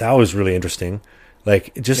 That was really interesting.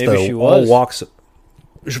 Like, just Maybe all walks.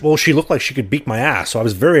 Well, she looked like she could beat my ass. So I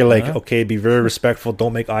was very like, okay, be very respectful.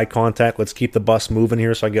 Don't make eye contact. Let's keep the bus moving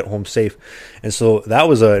here so I get home safe. And so that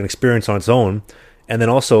was an experience on its own. And then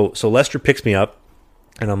also, so Lester picks me up,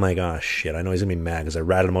 and I'm like, oh, shit, I know he's going to be mad because I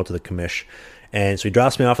ratted him out to the commish. And so he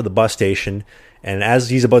drops me off at the bus station, and as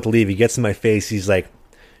he's about to leave, he gets in my face. He's like,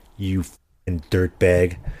 you f***ing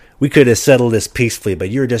dirtbag. We could have settled this peacefully,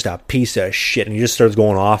 but you're just a piece of shit. And he just starts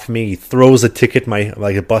going off me. He throws a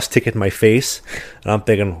bus ticket in my face. And I'm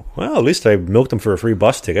thinking, well, at least I milked him for a free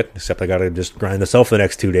bus ticket, except I got to just grind this out for the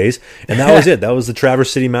next 2 days. And that was it. That was the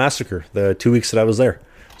Traverse City Massacre, the 2 weeks that I was there.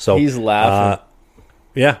 So He's laughing.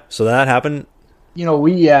 Yeah, so that happened.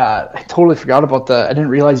 I totally forgot about I didn't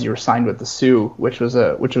realize you were signed with the Sioux, which was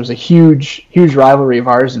a huge rivalry of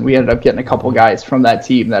ours, and we ended up getting a couple guys from that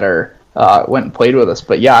team that went and played with us.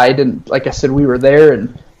 But yeah, I didn't, like I said, we were there,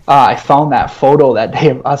 and I found that photo that day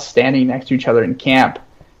of us standing next to each other in camp,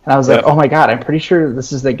 and I was like, oh my god, I'm pretty sure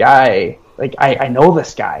this is the guy. Like, I know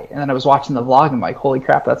this guy. And then I was watching the vlog, and I'm like, holy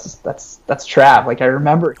crap, that's Trav. Like, I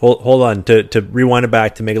remember. Hold on. To rewind it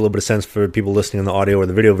back to make a little bit of sense for people listening in the audio or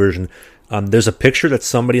the video version, there's a picture that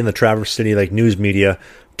somebody in the Traverse City news media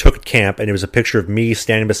took at camp, and it was a picture of me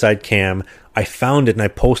standing beside Cam. I found it, and I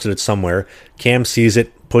posted it somewhere. Cam sees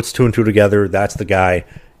it, puts 2 and 2 together. That's the guy.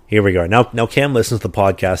 Here we go. Now Cam listens to the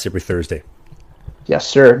podcast every Thursday. Yes,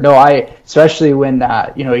 sir. No, especially when,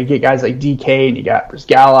 you get guys like DK and you got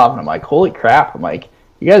Brizgalov, and I'm like, holy crap. I'm like,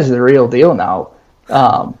 you guys are the real deal now.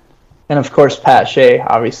 And of course, Pat Shea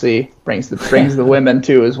obviously brings the women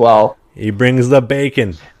too as well. He brings the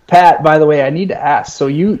bacon. Pat, by the way, I need to ask. So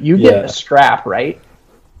you get a scrap, right?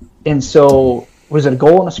 And so was it a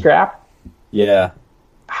goal and a scrap? Yeah.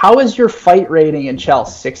 How is your fight rating in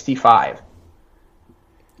Chelsea? 65.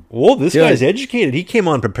 Whoa, this guy's educated. He came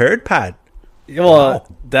on prepared, Pat. Well,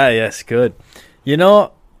 yes, good. I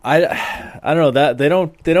don't know that they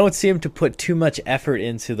don't seem to put too much effort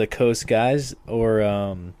into the coast guys,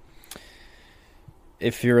 or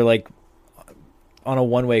if you're like on a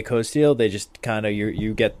one-way coast deal, they just kind of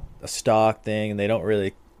you get a stock thing, and they don't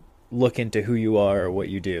really look into who you are or what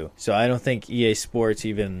you do. So I don't think EA Sports,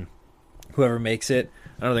 even whoever makes it,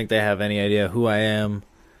 I don't think they have any idea who I am,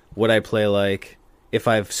 what I play like. If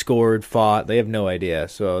I've scored, fought, they have no idea.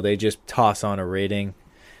 So they just toss on a rating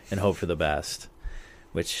and hope for the best.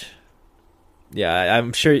 Which, yeah,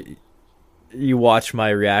 I'm sure you watched my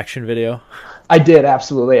reaction video. I did,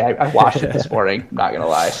 absolutely. I watched it this morning. I'm not gonna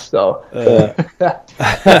lie. So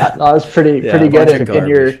that was pretty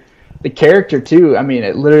good. the character too. I mean,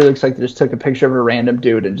 it literally looks like they just took a picture of a random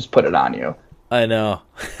dude and just put it on you. I know.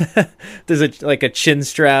 There's a chin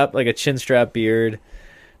strap beard,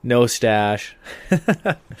 no stash.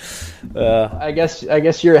 I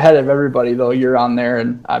guess you're ahead of everybody though. You're on there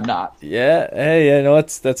and I'm not. Yeah. Hey, yeah. No,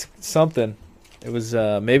 that's something. It was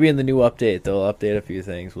maybe in the new update they'll update a few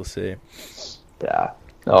things. We'll see. Yeah.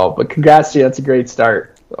 Oh, but congrats to you. That's a great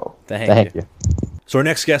start. So Thank you. So our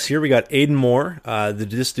next guest here, we got Aiden Moore.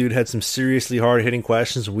 This dude had some seriously hard-hitting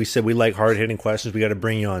questions. We said we like hard-hitting questions. We got to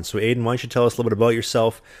bring you on. So Aiden, why don't you tell us a little bit about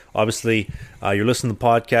yourself? Obviously, you're listening to the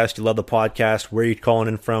podcast. You love the podcast. Where are you calling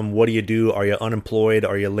in from? What do you do? Are you unemployed?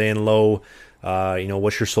 Are you laying low?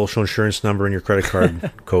 What's your social insurance number and your credit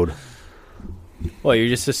card code? Well, you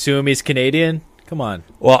just assume he's Canadian? Come on.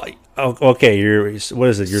 Well, okay. What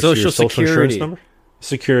is it? Your Social social Security. insurance number?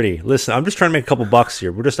 Security. Listen, I'm just trying to make a couple bucks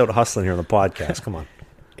here. We're just out hustling here on the podcast. Come on.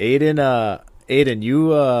 Aiden,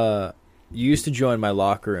 you used to join my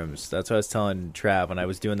locker rooms. That's what I was telling Trav when I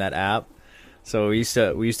was doing that app. So we used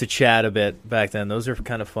to chat a bit back then. Those are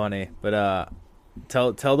kind of funny. But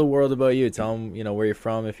tell the world about you. Tell them where you're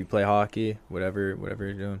from, if you play hockey, whatever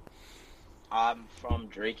you're doing. I'm from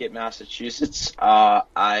Drake, Massachusetts. Oh.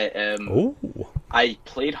 I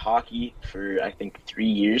played hockey for I think 3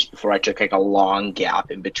 years before I took like a long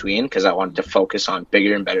gap in between because I wanted to focus on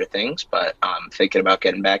bigger and better things. But I'm thinking about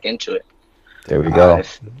getting back into it. There we go.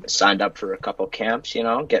 I've signed up for a couple camps,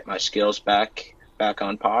 get my skills back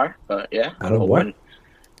on par. But yeah, I'm hoping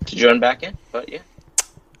to join back in. But yeah.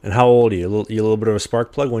 And how old are you? You a little bit of a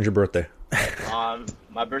spark plug? When's your birthday?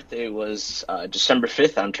 My birthday was December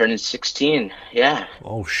 5th. I'm turning 16. Yeah.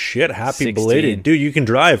 Oh shit! Happy 16. belated, dude. You can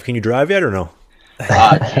drive. Can you drive yet or no?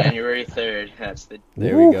 January 3rd. That's the.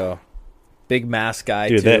 There we go. Big Mass guy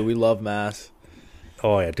Dude, too. We love Mass.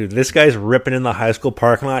 Oh yeah, dude. This guy's ripping in the high school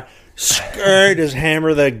parking lot. Skirt, just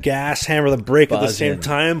hammer the gas, hammer the brake at the same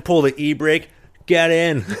Buzzing. time. Pull the e-brake. Get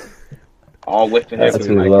in. All whipping it That's with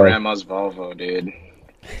what we my love. grandma's Volvo, dude.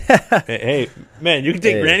 Hey, man, you can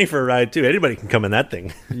take Hey. Granny for a ride too. Anybody can come in that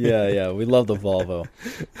thing. Yeah. We love the Volvo.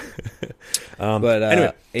 But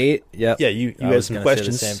anyway, Yep. yeah, you I had was some gonna say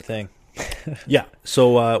questions. the same thing. Yeah.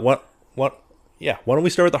 So what? Yeah. Why don't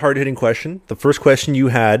we start with the hard-hitting question? The first question you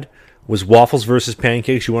had was waffles versus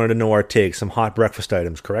pancakes. You wanted to know our take, some hot breakfast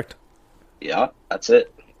items, correct? Yeah, that's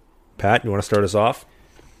it. Pat, you want to start us off?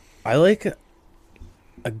 I like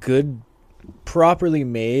a good, properly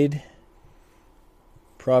made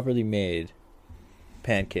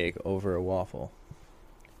pancake over a waffle,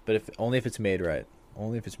 but only if it's made right.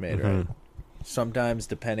 Only if it's made right. Sometimes,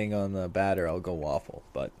 depending on the batter, I'll go waffle,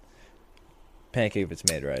 but pancake if it's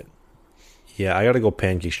made right. Yeah, I got to go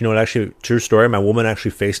pancakes. You know what? Actually, true story. My woman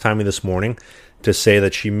actually FaceTimed me this morning to say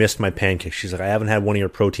that she missed my pancakes. She's like, I haven't had one of your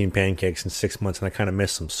protein pancakes in 6 months, and I kind of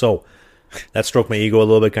miss them. So that stroked my ego a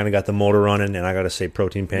little bit, kind of got the motor running, and I got to say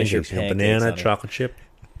protein Miss your pancakes. You know, pancakes banana, on it. chocolate chip.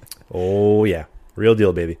 Oh, yeah. Real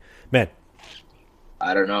deal, baby. Man,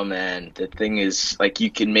 I don't know, man. The thing is, like,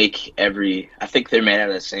 you can make I think they're made out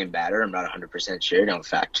of the same batter. I'm not 100% sure. Don't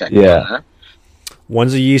fact check me Yeah. on that.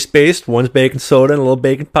 one's a yeast-based, one's baking soda and a little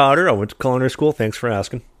baking powder. I went to culinary school. Thanks for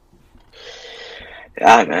asking.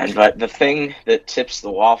 Yeah, man. But the thing that tips the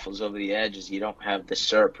waffles over the edge is you don't have the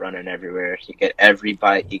syrup running everywhere. You get every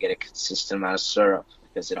bite, you get a consistent amount of syrup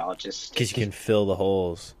because it all just. Because you can fill the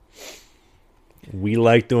holes. We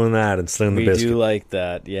like doing that and slinging the We biscuit. do like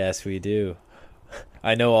that. Yes, we do.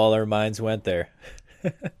 I know all our minds went there.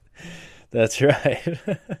 That's right.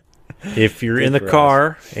 If you're in the for us.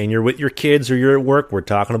 car and you're with your kids or you're at work, we're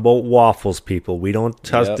talking about waffles, people. We don't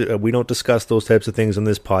we don't discuss those types of things on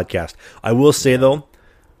this podcast. I will say though,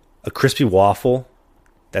 a crispy waffle,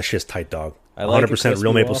 that's just tight, dog. I like a 100% real crispy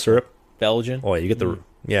maple waffle. syrup. Belgian. Oh, yeah, you get the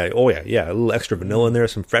a little extra vanilla in there,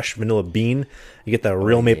 some fresh vanilla bean. You get that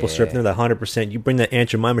real maple syrup in there, that 100%. You bring that Aunt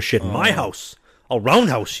Jemima shit in my house. I'll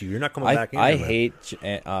roundhouse you. You're not coming back in. I here, man. hate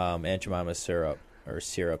Aunt Jemima's syrup.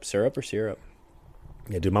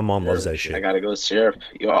 Yeah, dude, my mom loves that shit. I gotta go with syrup.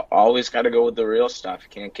 You always gotta go with the real stuff. You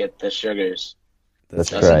can't get the sugars.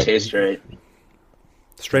 That's Doesn't right. taste right.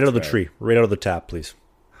 Straight out of the That's tree, right out of the tap, please.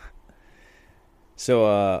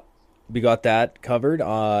 So we got that covered.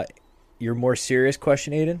 Your more serious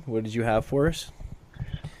question, Aiden, what did you have for us?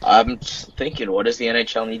 I'm just thinking, what does the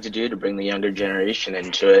NHL need to do to bring the younger generation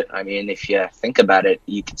into it? I mean, if you think about it,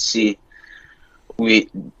 you can see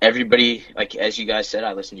everybody, like as you guys said,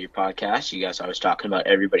 I listened to your podcast. You guys always talking about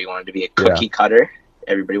everybody wanted to be a cookie cutter.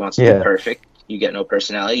 Everybody wants to be perfect. You get no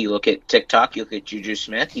personality. You look at TikTok. You look at Juju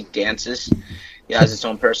Smith. He dances. He has his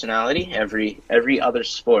own personality. Every other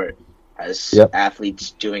sport has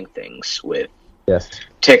athletes doing things with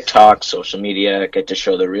TikTok, social media get to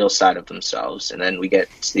show the real side of themselves, and then we get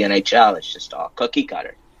to the NHL. It's just all cookie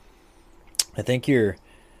cutter. I think you're,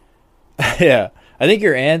 yeah, I think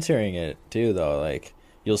you're answering it too, though. Like,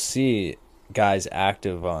 you'll see guys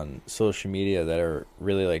active on social media that are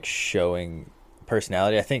really like showing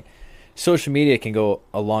personality. I think social media can go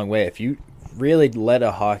a long way if you really let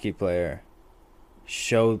a hockey player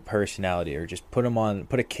show personality, or just put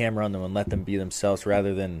a camera on them and let them be themselves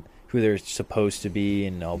rather than who they're supposed to be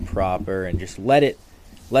and all proper, and just let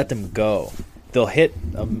them go. They'll hit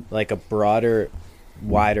like a broader,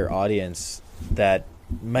 wider audience that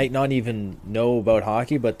might not even know about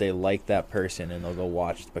hockey, but they like that person and they'll go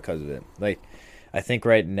watch because of it. Like, I think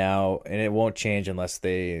right now, and it won't change unless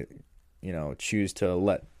they, choose to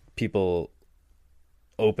let people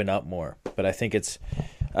open up more. But I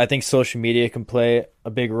think social media can play a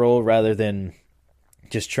big role rather than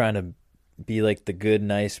just trying to be like the good,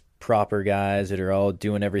 nice, proper guys that are all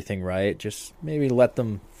doing everything right. Just maybe let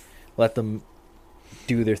them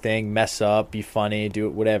do their thing, mess up, be funny, do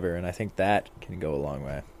it, whatever. And I think that can go a long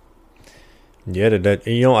way. Yeah,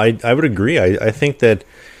 I would agree. I think that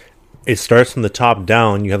it starts from the top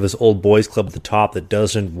down. You have this old boys club at the top that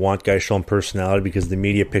doesn't want guys showing personality because the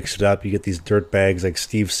media picks it up. You get these dirtbags like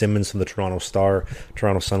Steve Simmons from the Toronto Star,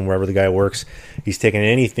 Toronto Sun, wherever the guy works. He's taking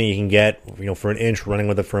anything he can get, for an inch, running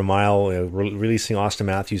with it for a mile, releasing Austin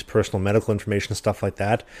Matthews' personal medical information, stuff like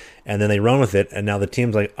that. And then they run with it. And now the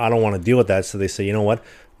team's like, I don't want to deal with that. So they say, you know what?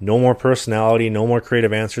 No more personality, no more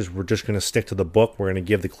creative answers. We're just going to stick to the book. We're going to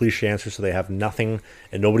give the cliche answers so they have nothing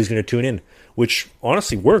and nobody's going to tune in, which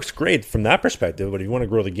honestly works great from that perspective. But if you want to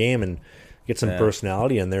grow the game and get some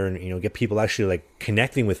personality in there and, get people actually like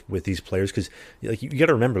connecting with these players, because like you got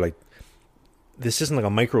to remember, like, this isn't like a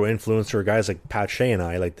micro influencer guys like Pat Shea and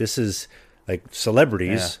I. Like, this is like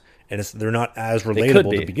celebrities, and they're not as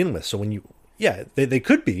relatable to begin with. So when you they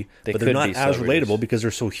could be, but they're not as relatable because they're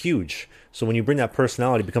so huge. So when you bring that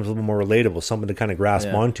personality, it becomes a little more relatable, something to kind of grasp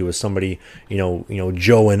onto as somebody,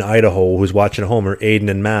 Joe in Idaho who's watching at home, or Aiden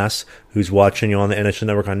in Mass who's watching on the NHL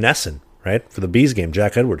Network on Nesson, right? For the Bees game.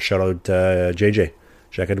 Jack Edwards. Shout out JJ.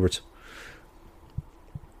 Jack Edwards.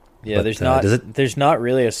 Yeah, but, there's not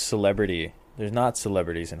really a celebrity. There's not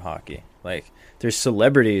celebrities in hockey. Like, there's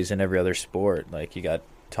celebrities in every other sport. Like, you got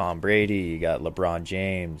Tom Brady, you got LeBron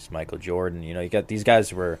James, Michael Jordan. You got these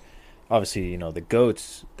guys were obviously, the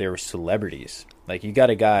GOATs. They were celebrities. Like, you got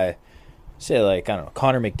a guy, say, like, I don't know,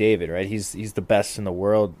 Connor McDavid, right? He's the best in the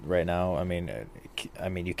world right now. I mean,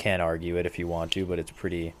 you can't argue it if you want to, but it's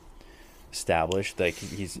pretty established. Like,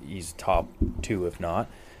 he's top 2, if not.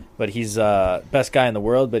 But he's best guy in the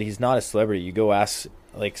world, but he's not a celebrity. You go ask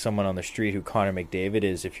like someone on the street who Connor McDavid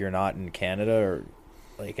is, if you're not in Canada or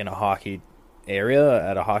like in a hockey area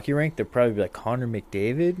at a hockey rink, they'll probably be like, Connor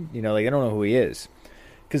McDavid? Like, I don't know who he is.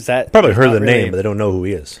 Because that probably heard the name, but they don't know who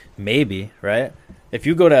he is. Maybe, right? If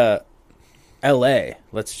you go to L.A.,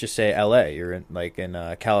 let's just say L.A., you're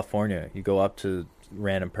in California, you go up to a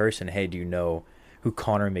random person, hey, do you know who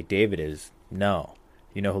Connor McDavid is? No.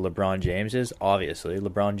 You know who LeBron James is? Obviously,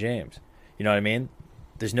 LeBron James. You know what I mean?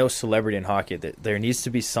 There's no celebrity in hockey. There needs to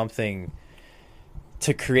be something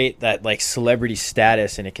to create that like celebrity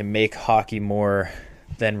status, and it can make hockey more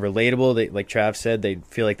than relatable. They, like Trav said, they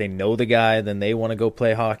feel like they know the guy, then they want to go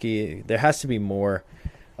play hockey. There has to be more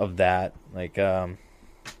of that, like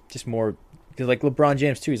just more, because like LeBron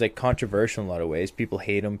James too, he's like controversial in a lot of ways. People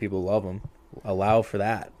hate him, people love him. Allow for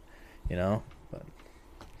that, But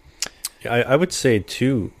I would say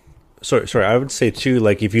too. Sorry. I would say too.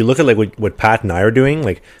 Like, if you look at like what Pat and I are doing,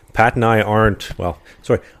 like Pat and I aren't. Well,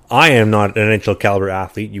 sorry, I am not an NHL caliber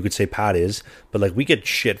athlete. You could say Pat is, but like we get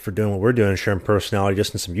shit for doing what we're doing, sharing personality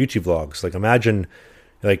just in some YouTube vlogs. Like, imagine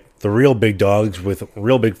like the real big dogs with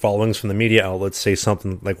real big followings from the media outlets say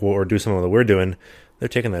something like or do something that we're doing. They're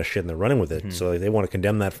taking that shit and they're running with it. So like, they want to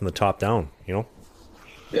condemn that from the top down.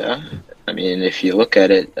 Yeah, I mean, if you look at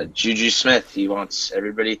it, Juju Smith,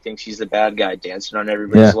 everybody thinks he's the bad guy, dancing on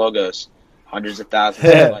everybody's logos, hundreds of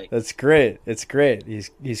thousands of likes. That's great. It's great.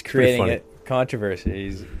 He's creating a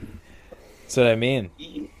controversy. That's what I mean.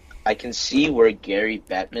 I can see where Gary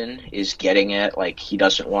Bettman is getting at. Like, he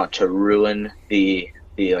doesn't want to ruin the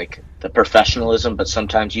professionalism, but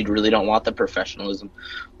sometimes you really don't want the professionalism.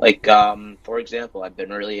 Like, for example, I've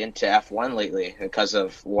been really into F1 lately because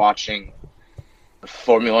of watching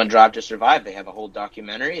Formula One Drive to Survive. They have a whole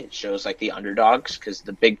documentary. It shows like the underdogs because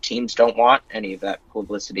the big teams don't want any of that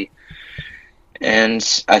publicity.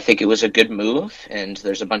 And I think it was a good move. And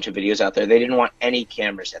there's a bunch of videos out there. They didn't want any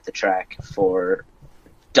cameras at the track for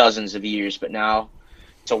dozens of years, but now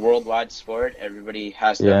it's a worldwide sport. Everybody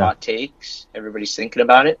has their hot takes. Everybody's thinking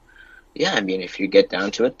about it. Yeah, I mean, if you get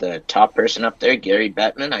down to it, the top person up there, Gary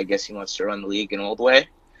Bettman, I guess he wants to run the league an old way.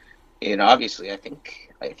 And obviously, I think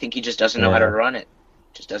he just doesn't know how to run it.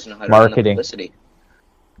 Just doesn't know how to run the publicity.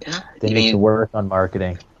 Yeah, they need to work on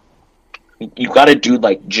marketing. You got a dude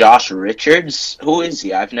like Josh Richards. Who is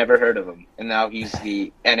he? I've never heard of him. And now he's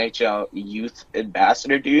the NHL youth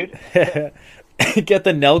ambassador dude. Get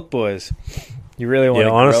the Nelk boys. You really want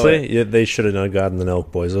to honestly, they should have not gotten the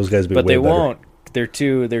Nelk boys. Those guys would be way better. But they won't.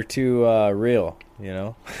 They're too real, you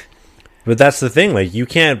know? But that's the thing. Like, you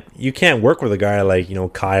can't work with a guy like,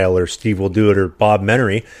 Kyle or Steve will do it or Bob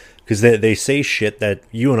Menery, because they say shit that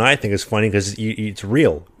you and I think is funny because it's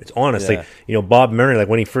real. It's honest. Yeah. Like, Bob Menery, like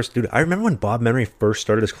when he first did it, I remember when Bob Menery first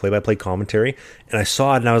started his play-by-play commentary, and I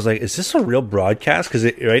saw it and I was like, is this a real broadcast? Because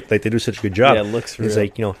right, like they do such a good job. Yeah, it looks real. He's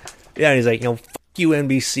like, and he's like, fuck you,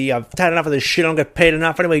 NBC. I've had enough of this shit. I don't get paid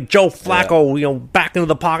enough anyway. Joe Flacco, back into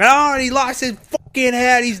the pocket. Oh, he lost his fucking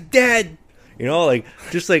head. He's dead. Like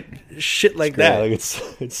just like shit like that. Like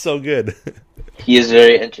it's so good. He is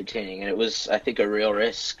very entertaining, and it was, I think, a real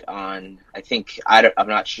risk on. I'm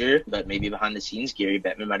not sure, but maybe behind the scenes, Gary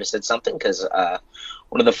Bettman might have said something because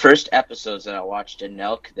one of the first episodes that I watched in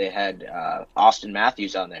Nelk, they had Austin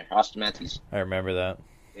Matthews on there. Austin Matthews. I remember that.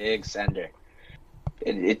 Big sender.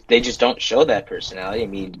 They just don't show that personality. I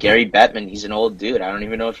mean, Gary Bettman, he's an old dude. I don't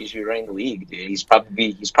even know if he should be running the league, dude. He's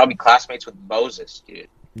probably classmates with Moses, dude.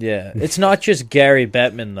 Yeah, it's not just Gary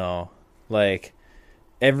Bettman though. Like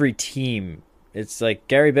every team, it's like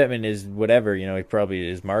Gary Bettman is whatever. He probably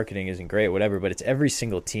his marketing isn't great, whatever. But it's every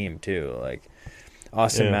single team too. Like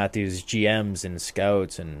Austin Matthews, GMs and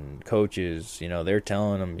scouts and coaches. They're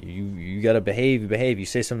telling them you gotta behave. You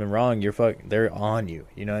say something wrong, they're on you.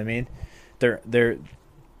 You know what I mean? They're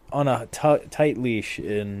on a tight leash,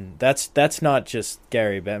 and that's not just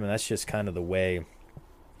Gary Bettman. That's just kind of the way.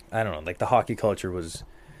 I don't know. Like the hockey culture was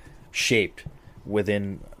shaped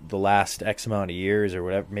within the last X amount of years or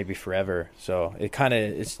whatever, maybe forever. So it kind of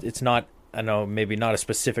it's not, I know, maybe not a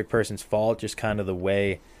specific person's fault, just kind of the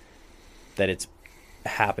way that it's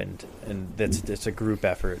happened, and it's a group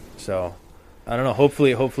effort. So I don't know.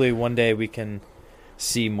 Hopefully one day we can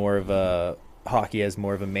see more of a hockey as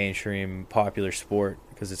more of a mainstream popular sport,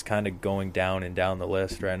 because it's kind of going down and down the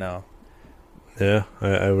list right now. Yeah,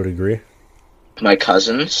 I would agree. My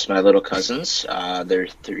little cousins, they're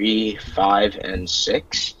 3, 5, and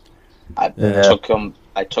 6. I took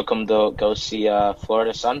them to go see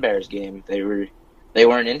Florida Sun Bears game. They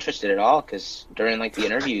weren't interested at all because during like the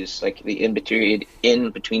interviews, like the in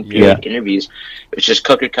between period interviews, it's just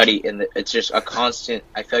cooker cutty, and it's just a constant.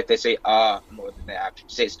 I feel like they say more than they actually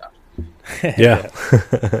say stuff. Yeah.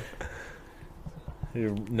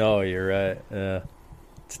 No, you're right. Yeah,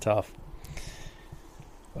 it's tough.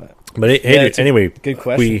 But hey, anyway, good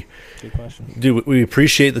question. Good question. Dude, we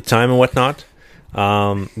appreciate the time and whatnot.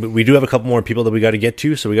 We do have a couple more people that we got to get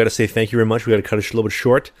to, so we got to say thank you very much. We got to cut it a little bit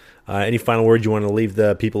short. Any final words you want to leave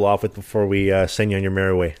the people off with before we send you on your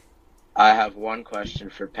merry way? I have one question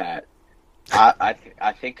for Pat. I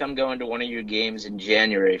think I'm going to one of your games in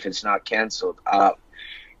January if it's not canceled.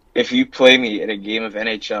 If you play me in a game of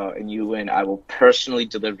NHL and you win, I will personally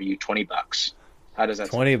deliver you $20. How does that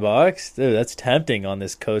 $20? Dude, that's tempting on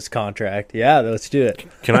this Coast contract. Yeah, let's do it.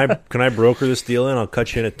 Can I broker this deal in? I'll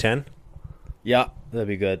cut you in at 10. Yeah, that'd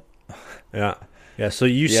be good. Yeah. So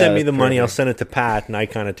you send me the money, I'll send it to Pat, and I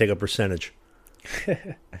kind of take a percentage.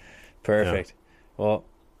 Perfect. Yeah. Well,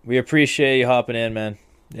 we appreciate you hopping in, man.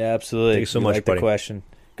 Yeah, absolutely. Thank you so much, buddy. The question.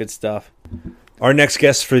 Good stuff. Our next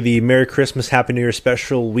guest for the Merry Christmas, Happy New Year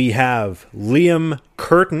special, we have Liam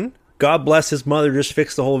Curtin. God bless his mother, just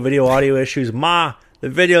fixed the whole video audio issues. Ma, the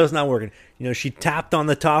video's not working. She tapped on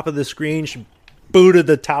the top of the screen, she booted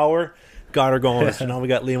the tower, got her going. So now we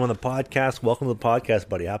got Liam on the podcast. Welcome to the podcast,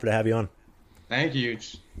 buddy. Happy to have you on. Thank you.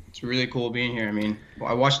 It's really cool being here. I mean,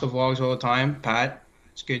 I watch the vlogs all the time. Pat,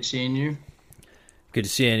 it's good seeing you. Good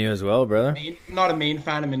seeing you as well, brother. I'm not a main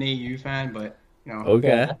fan, I'm an AU fan, but,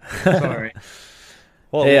 Okay. Sorry.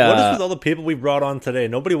 Well, what is with all the people we brought on today?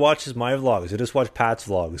 Nobody watches my vlogs. They just watch Pat's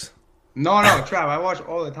vlogs. No, Trav, I watch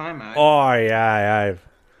all the time, man. Oh, yeah.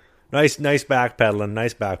 Nice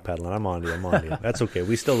backpedaling. I'm on you. That's okay.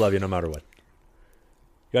 We still love you no matter what.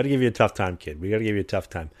 Got to give you a tough time, kid. We got to give you a tough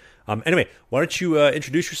time. Anyway, why don't you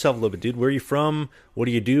introduce yourself a little bit, dude? Where are you from? What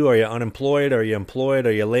do you do? Are you unemployed? Are you employed?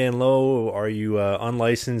 Are you laying low? Are you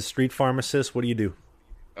unlicensed street pharmacist? What do you do?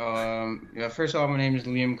 First off, my name is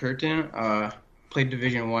Liam Curtin. Played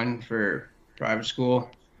Division I for private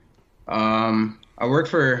school. I work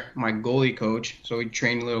for my goalie coach, so we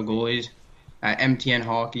train little goalies at MTN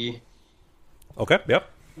Hockey. Okay, yep.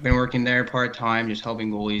 I've been working there part-time, just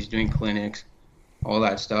helping goalies, doing clinics, all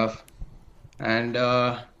that stuff. And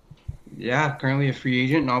currently a free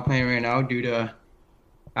agent, not playing right now due to,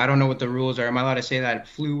 I don't know what the rules are. Am I allowed to say that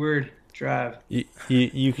flu word, Trav?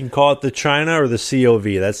 You can call it the China or the COV.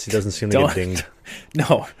 He doesn't seem to get dinged.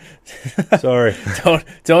 No. Sorry.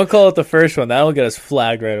 Don't call it the first one. That'll get us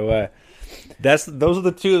flagged right away. Those are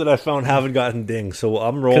the two that I found haven't gotten dinged, so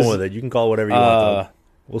I'm rolling with it. You can call it whatever you want, though.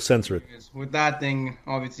 We'll censor it. With that thing,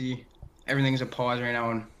 obviously, everything's a pause right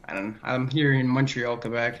now, and I'm here in Montreal,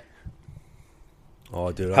 Quebec.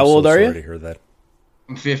 Oh, dude, How old are you? Sorry to hear that.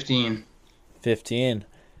 I'm 15. 15.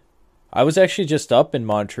 I was actually just up in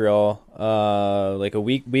Montreal like a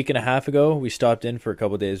week and a half ago. We stopped in for a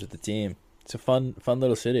couple of days with the team. It's a fun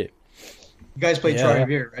little city. You guys played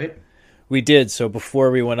Trois-Rivières, right? We did. So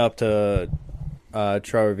before we went up to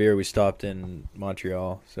Trois-Rivières, we stopped in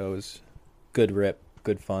Montreal. So it was good rip,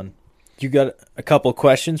 good fun. You got a couple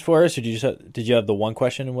questions for us, or did you have the one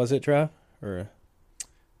question? Was it, Trav? Or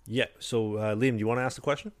yeah. So Liam, do you want to ask the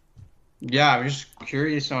question? Yeah, I'm just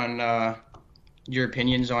curious on your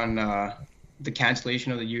opinions on the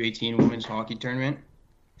cancellation of the U18 women's hockey tournament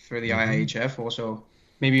for the IIHF. Also,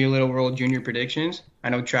 maybe a little World Junior predictions. I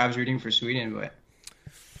know Trav's rooting for Sweden, but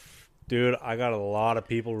dude, I got a lot of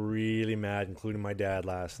people really mad, including my dad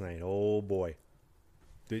last night. Oh boy.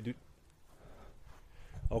 Dude.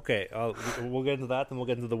 Okay, we'll get into that, then we'll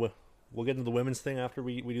get into the women's thing after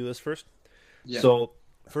we do this first. Yeah. So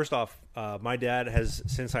first off, my dad has,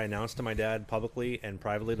 since I announced to my dad publicly and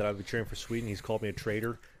privately that I would be cheering for Sweden, he's called me a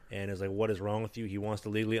traitor and is like, "What is wrong with you?" He wants to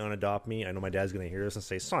legally unadopt me. I know my dad's going to hear this and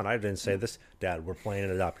say, "Son, I didn't say this." "Dad, we're playing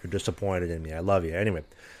it up. You're disappointed in me. I love you." Anyway,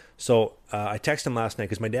 so I texted him last night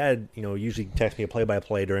because my dad, usually texts me a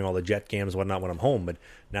play-by-play during all the Jet games and whatnot when I'm home. But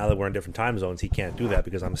now that we're in different time zones, he can't do that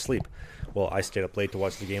because I'm asleep. Well, I stayed up late to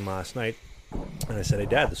watch the game last night. And I said, "Hey,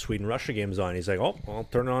 Dad, the Sweden-Russia game's on." He's like, "Oh, well, I'll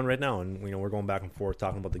turn it on right now." And, we're going back and forth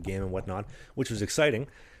talking about the game and whatnot, which was exciting.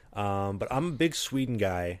 But I'm a big Sweden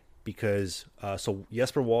guy because, so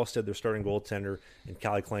Jesper Wallstedt, their starting goaltender, and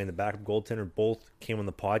Calle Clang, the backup goaltender, both came on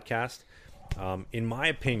the podcast. In my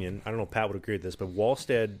opinion, I don't know if Pat would agree with this, but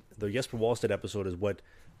the Jesper Wallstedt episode is what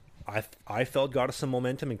I felt got us some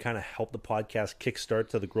momentum and kind of helped the podcast kickstart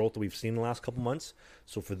to the growth that we've seen in the last couple months.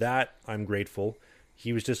 So for that, I'm grateful.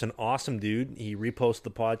 He was just an awesome dude. He reposted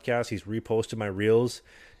the podcast. He's reposted my reels.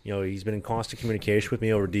 He's been in constant communication with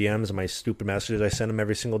me over DMs and my stupid messages I send him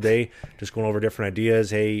every single day, just going over different ideas.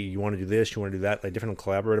 Hey, you want to do this? You want to do that? Like different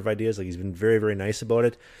collaborative ideas. Like he's been very, very nice about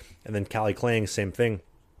it. And then Calle Clang, same thing.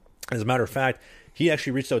 As a matter of fact, he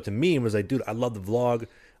actually reached out to me and was like, "Dude, I love the vlog.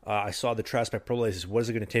 I saw the Traspec Pro Laces. What is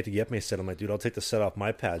it going to take to get me a set?" I'm like, "Dude, I'll take the set off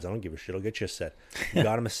my pads. I don't give a shit. I'll get you a set."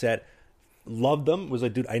 Got him a set. Loved them. Was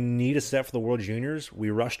like, "Dude, I need a set for the World Juniors." We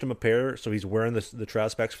rushed him a pair, so he's wearing the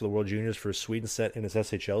Traspecs for the World Juniors for his Sweden set and his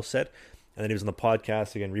SHL set. And then he was on the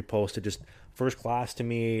podcast again, reposted, just first class to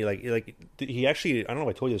me. Like he actually, I don't know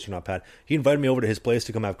if I told you this or not, Pat. He invited me over to his place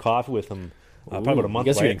to come have coffee with him. Probably about a month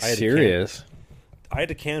ago. I guess you're serious. I had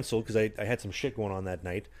to cancel because I had some shit going on that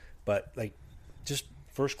night. But just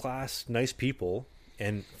first class, nice people.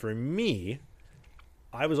 And for me,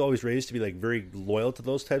 I was always raised to be very loyal to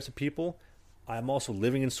those types of people. I'm also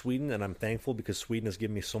living in Sweden, and I'm thankful because Sweden has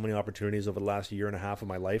given me so many opportunities over the last year and a half of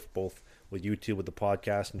my life, both with YouTube, with the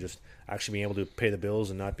podcast, and just actually being able to pay the bills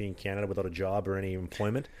and not being in Canada without a job or any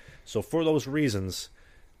employment. So for those reasons,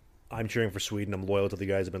 I'm cheering for Sweden. I'm loyal to the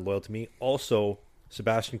guys that have been loyal to me. Also,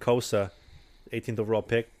 Sebastian Kosa, 18th overall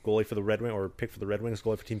pick, goalie for the Red Wings, or pick for the Red Wings,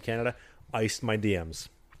 goalie for Team Canada, iced my DMs.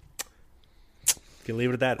 Can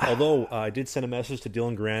leave it at that. Although I did send a message to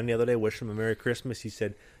Dylan Grant the other day, wish him a Merry Christmas. He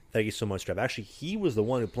said, "Thank you so much, Trev." Actually, he was the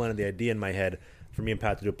one who planted the idea in my head for me and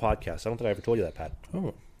Pat to do a podcast. I don't think I ever told you that, Pat.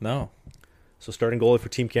 Oh, no. So starting goalie for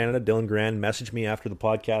Team Canada, Dylan Grant messaged me after the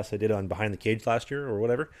podcast I did on Behind the Cage last year or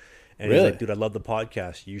whatever. And He's like, "Dude, I love the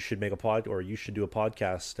podcast. You should make you should do a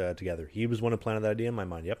podcast together." He was one who planted that idea in my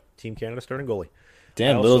mind. Yep, Team Canada starting goalie.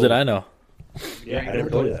 Damn, little did I know. Yeah, I never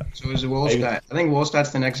told you that. So is it Wallstedt? I think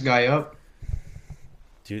Wallstedt's the next guy up.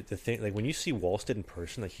 Dude, the thing, when you see Wallstedt in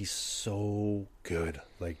person, he's so good.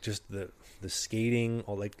 Just the skating,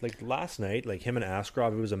 or like last night, him and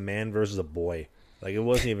Askarov, it was a man versus a boy. It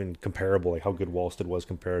wasn't even comparable, how good Wallstedt was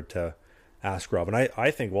compared to Askarov. And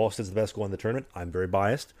I think Wallstedt's the best goalie in the tournament. I'm very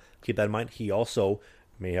biased. Keep that in mind. He also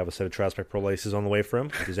may have a set of Traspec Pro Laces on the way for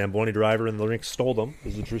him. The Zamboni driver in the rink stole them.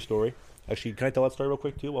 This is a true story. Actually, can I tell that story real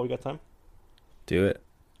quick, too, while we got time? Do it.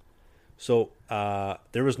 So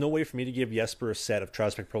there was no way for me to give Jesper a set of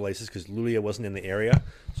Traspec Pro Laces because Lulia wasn't in the area.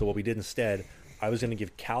 So what we did instead, I was going to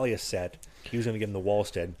give Calle a set. He was going to give him the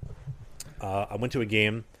Wallstedt. I went to a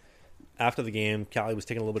game. after the game, Callie was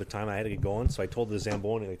taking a little bit of time. I had to get going, so I told the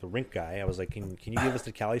Zamboni, like the rink guy, I was like, "Can you give us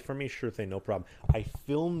the Callie for me?" Sure thing, no problem. I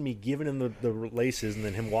filmed me giving him the laces and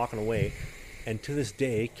then him walking away. And to this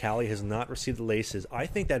day, Callie has not received the laces. I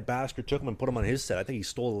think that bastard took them and put them on his set. I think he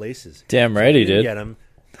stole the laces. Damn right he did. Get them.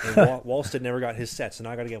 And Wallstead never got his set, so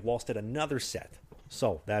now I got to get Wallstead another set.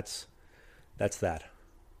 So that's that.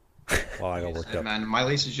 Well, I got worked up. Man, my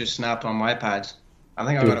laces just snapped on my pads. I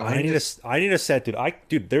think I need a set, dude.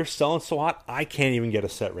 Dude, they're selling so hot. I can't even get a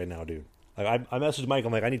set right now, dude. Like I messaged Mike.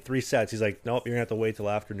 I'm like, I need 3 sets. He's like, nope, you're gonna have to wait till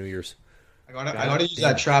after New Year's. I gotta use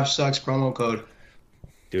that Trap Sucks promo code,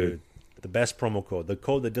 dude. The best promo code, the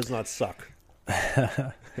code that does not suck.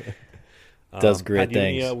 Does great Pat,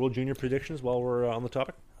 things. Any World Junior predictions while we're on the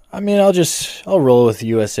topic? I mean, I'll roll with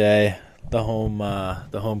USA, the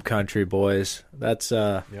home country boys. That's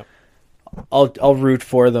Yep. I'll root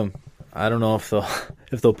for them. I don't know if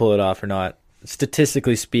they'll pull it off or not.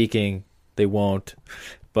 Statistically speaking, they won't,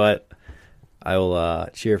 but I will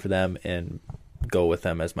cheer for them and go with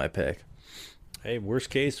them as my pick. Hey, worst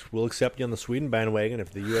case, we'll accept you on the Sweden bandwagon. If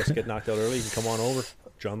the U.S. get knocked out early, you can come on over,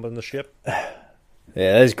 jump on the ship. Yeah,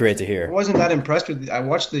 that is great to hear. I wasn't that impressed with. I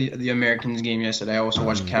watched the Americans game yesterday. I also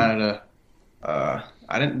watched Canada.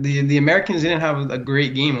 The Americans didn't have a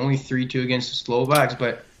great game, only 3-2 against the Slovaks,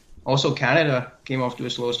 but also Canada came off to a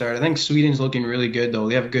slow start. I think Sweden's looking really good though.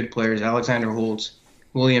 They have good players: Alexander Holtz,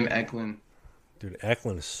 William Eklund. Dude,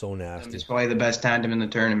 Eklund is so nasty. It's probably the best tandem in the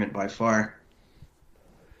tournament by far.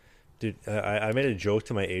 Dude, I made a joke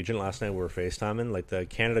to my agent last night. We were FaceTiming, like the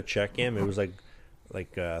Canada-Czech game. It was like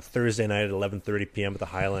Thursday night at 11:30 p.m. at the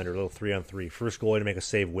Highlander, a little 3-on-3. First goalie to make a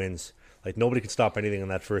save wins. Like nobody could stop anything in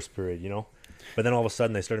that first period, you know. But then all of a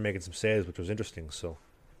sudden they started making some saves, which was interesting. So,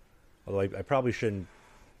 although I probably shouldn't.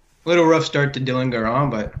 A little rough start to Dylan Garan,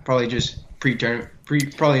 but probably just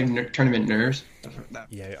tournament nerves.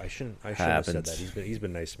 Yeah, I shouldn't have said that. He's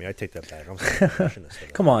been nice to me. I take that back. I'm sorry. I shouldn't have said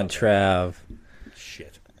that. Come on, Trav.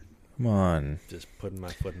 Shit. Come on. Just putting my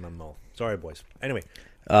foot in my mouth. Sorry, boys. Anyway.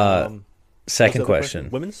 Second question.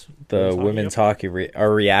 Women's hockey.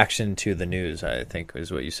 Our reaction to the news, I think,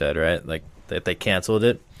 is what you said, right? Like that they canceled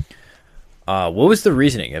it. What was the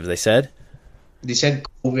reasoning? Have they said? They said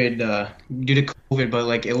COVID, due to COVID, but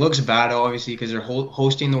like it looks bad, obviously, because they're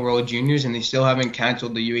hosting the World Juniors and they still haven't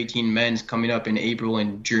canceled the U18 men's coming up in April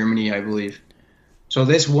in Germany, I believe. So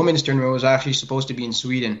this women's tournament was actually supposed to be in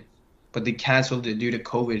Sweden, but they canceled it due to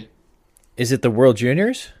COVID. Is it the World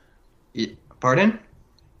Juniors? Pardon?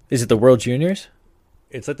 Is it the World Juniors?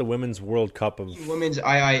 It's like the Women's World Cup of... Women's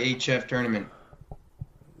IIHF tournament.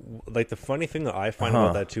 Like, the funny thing that I find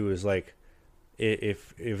about that, too, is, like,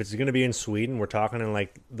 if it's going to be in Sweden, we're talking in,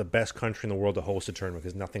 like, the best country in the world to host a tournament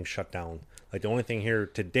because nothing's shut down. Like, the only thing here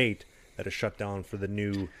to date that is shut down for the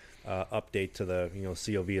new update to the,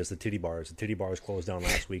 COV is the titty bars. The titty bars closed down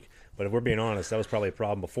last week. But if we're being honest, that was probably a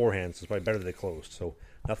problem beforehand, so it's probably better that they closed. So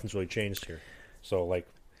nothing's really changed here. So, like...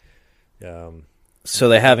 So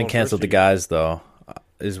they haven't canceled the guys, though,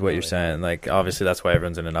 is what you're saying. Like, obviously, that's why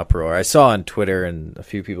everyone's in an uproar. I saw on Twitter and a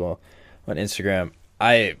few people on Instagram.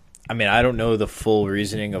 I mean, I don't know the full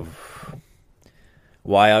reasoning of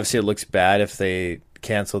why. Obviously, it looks bad if they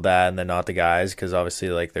cancel that and then not the guys, because obviously,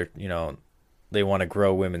 like, they're they want to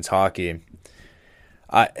grow women's hockey.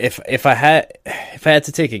 If I had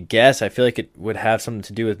to take a guess, I feel like it would have something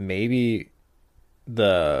to do with maybe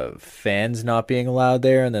the fans not being allowed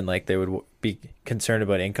there, and then like they would be concerned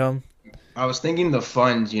about income. I was thinking the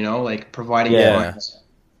funds, like providing funds,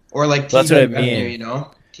 or like TV that's what I revenue, mean.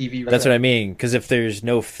 TV. That's what I mean. Because if there's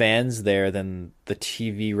no fans there, then the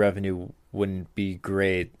TV revenue wouldn't be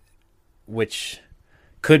great, which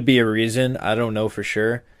could be a reason. I don't know for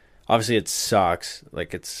sure. Obviously, it sucks.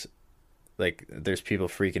 Like it's like there's people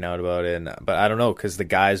freaking out about it, but I don't know because the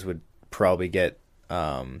guys would probably get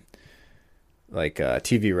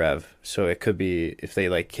TV rev, so it could be if they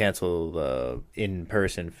like cancel the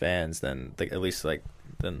in-person fans, then at least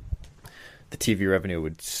then the TV revenue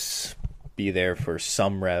would be there for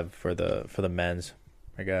some rev for the men's,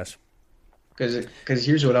 I guess. Because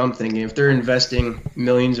here's what I'm thinking: if they're investing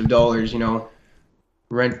millions of dollars,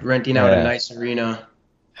 renting out a nice arena,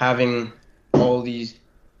 having all these,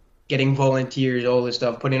 getting volunteers, all this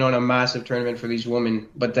stuff, putting on a massive tournament for these women,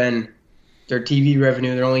 but then their TV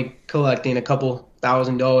revenue, they're only collecting a couple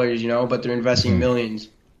 $1,000, but they're investing millions.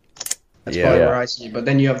 That's probably where I see it. But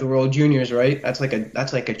then you have the World Juniors, right? That's like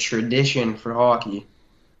a tradition for hockey.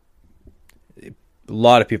 A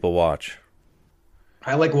lot of people watch.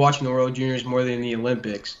 I like watching the World Juniors more than the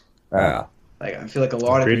Olympics. Yeah. Like I feel like a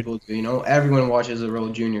lot of people do. Everyone watches the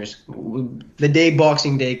World Juniors. The day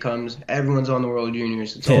Boxing Day comes, everyone's on the World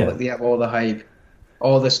Juniors. It's all they have all the hype.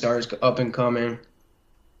 all the stars up and coming.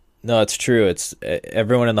 No, it's true. It's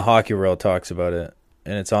everyone in the hockey world talks about it,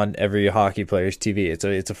 and it's on every hockey player's TV.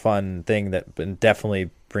 It's a fun thing that definitely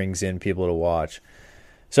brings in people to watch.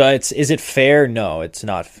 So is it fair? No, it's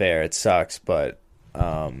not fair. It sucks, but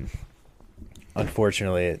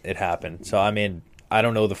unfortunately, it happened. So I mean, I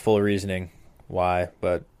don't know the full reasoning why,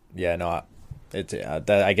 but yeah, no,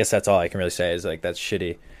 I guess that's all I can really say is like that's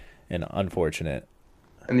shitty and unfortunate.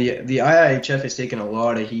 And the IIHF has taken a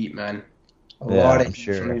lot of heat, man. A lot of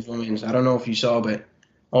heat from these women. I don't know if you saw, but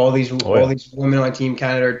all these women on Team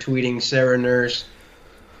Canada are tweeting Sarah Nurse,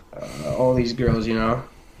 all these girls, you know.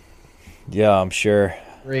 Yeah, I'm sure.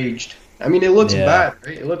 Raged. I mean, it looks bad,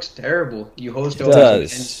 right? It looks terrible. You host all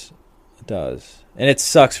these. It does, and it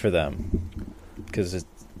sucks for them because it's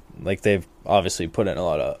like they've obviously put in a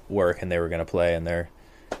lot of work and they were going to play in their,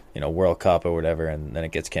 World Cup or whatever, and then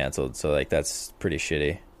it gets canceled. So like that's pretty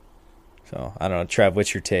shitty. So I don't know, Trev,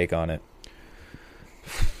 what's your take on it?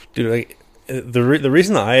 Dude, like the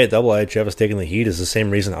reason the IHF is taking the heat is the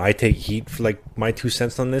same reason I take heat for like my 2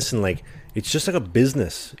 cents on this, and like it's just like a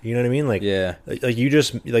business. You know what I mean? Like like you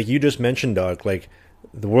just mentioned, Doug. Like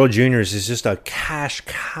the World Juniors is just a cash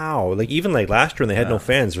cow. Like even like last year when they had no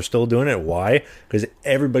fans, they're still doing it. Why? Because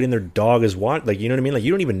everybody and their dog is watching. Like you know what I mean? Like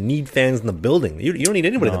you don't even need fans in the building. You don't need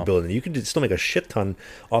anybody in the building. You could still make a shit ton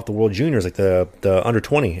off the World Juniors, like the under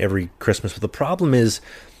 20 every Christmas. But the problem is,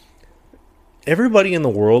 everybody in the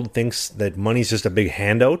world thinks that money's just a big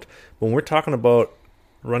handout. When we're talking about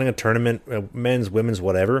running a tournament, men's, women's,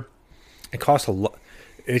 whatever, it costs a lot.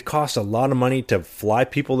 It costs a lot of money to fly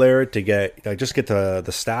people there, to get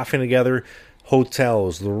the staffing together,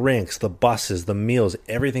 hotels, the rinks, the buses, the meals.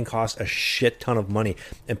 Everything costs a shit ton of money,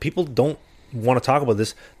 and people don't want to talk about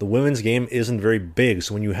this. The women's game isn't very big,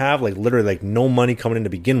 so when you have like literally like no money coming in to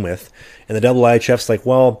begin with, and the IIHF's like,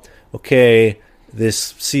 well, okay,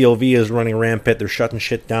 this COV is running rampant, they're shutting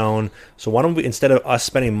shit down, so why don't we, instead of us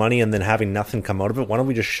spending money and then having nothing come out of it, why don't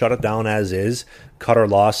we just shut it down as is, cut our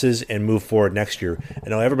losses, and move forward next year? I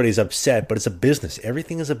know everybody's upset, but it's a business.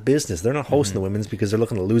 Everything is a business. They're not hosting the women's because they're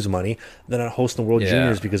looking to lose money. They're not hosting the World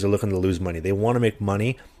Juniors because they're looking to lose money. They want to make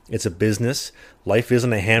money. It's a business. Life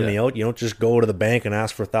isn't a hand-me-out. You don't just go to the bank and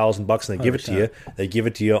ask for $1,000 and they give it to you. They give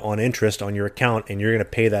it to you on interest on your account, and you're going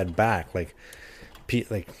to pay that back.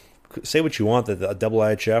 Say what you want that the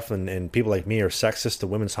IIHF and people like me are sexist to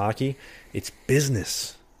women's hockey. It's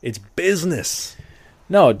business. It's business.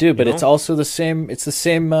 No, dude, but it's also the same. It's the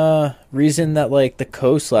same reason that like the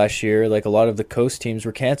Coast last year, like a lot of the Coast teams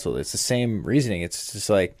were canceled. It's the same reasoning. It's just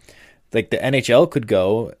like the NHL could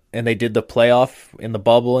go and they did the playoff in the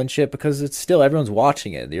bubble and shit because it's still everyone's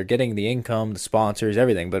watching it. You're getting the income, the sponsors,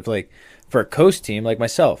 everything. But like for a Coast team like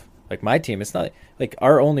myself, like my team, it's not like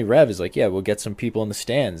our only rev is like, yeah, we'll get some people in the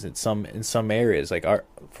stands in some areas. Like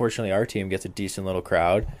fortunately our team gets a decent little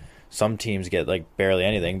crowd. Some teams get like barely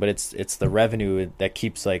anything, but it's the revenue that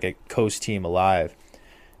keeps like a Coast team alive.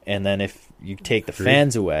 And then if you take the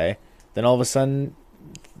fans away, then all of a sudden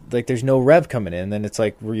like there's no rev coming in. Then it's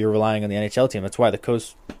like you're relying on the NHL team. That's why the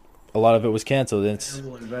Coast, a lot of it was canceled. It's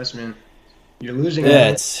terrible investment. You're losing.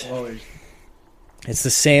 Yeah, it's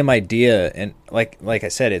the same idea, and like I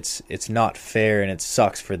said, it's not fair, and it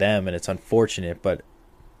sucks for them, and it's unfortunate, but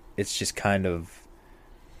it's just kind of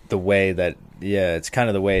the way that it's kind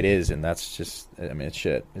of the way it is, and that's just, I mean, it's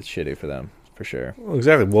shit. It's shitty for them for sure. Well,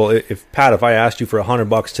 exactly. Well, if I asked you for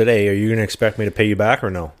 $100 today, are you going to expect me to pay you back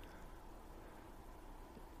or no?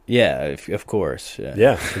 Yeah, of course.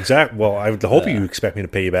 Yeah, exactly. Well, I would hope you expect me to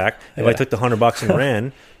pay you back. If I took the $100 and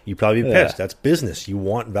ran, you'd probably be pissed. That's business. You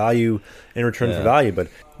want value in return for value. But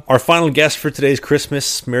our final guest for today's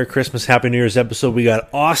Christmas, Merry Christmas, Happy New Year's episode, we got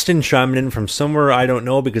Austin chiming in from somewhere I don't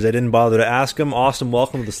know because I didn't bother to ask him. Austin,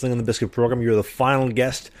 welcome to the Sling on the Biscuit program. You're the final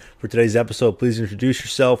guest for today's episode. Please introduce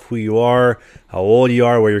yourself, who you are, how old you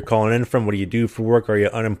are, where you're calling in from, what do you do for work, are you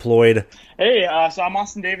unemployed? Hey, so I'm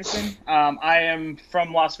Austin Davison. I am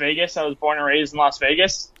from Las Vegas. I was born and raised in Las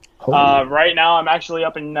Vegas. Right now I'm actually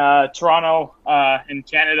up in Toronto in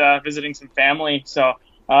Canada visiting some family. So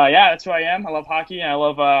that's who I am. I love hockey, and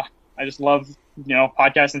I just love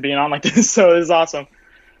podcasting and being on like this. So this is awesome.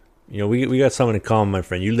 We got something in common, my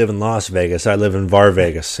friend. You live in Las Vegas. I live in Var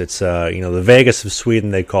Vegas. It's the Vegas of Sweden.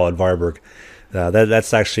 They call it Varberg.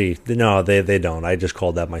 That's actually no, they don't. I just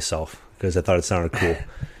called that myself because I thought it sounded cool.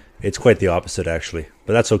 It's quite the opposite, actually,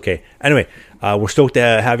 but that's okay. Anyway, we're stoked to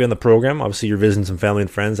have you on the program. Obviously, you're visiting some family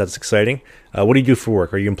and friends. That's exciting. What do you do for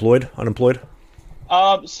work? Are you employed, unemployed?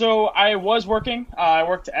 So I was working. I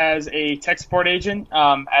worked as a tech support agent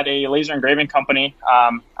at a laser engraving company.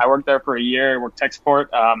 I worked there for a year. I worked tech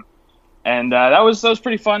support. And that was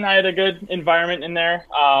pretty fun. I had a good environment in there.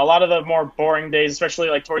 A lot of the more boring days, especially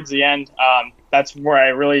like towards the end, that's where I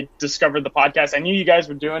really discovered the podcast. I knew you guys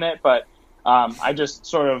were doing it, but I just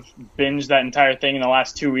sort of binged that entire thing in the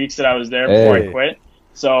last 2 weeks that I was there before I quit.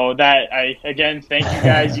 So that again, thank you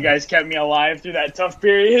guys. You guys kept me alive through that tough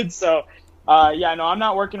period. So yeah, no, I'm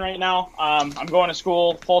not working right now. I'm going to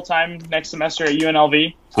school full time next semester at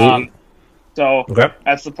UNLV. So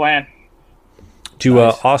that's the plan. To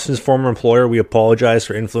Austin's former employer, we apologize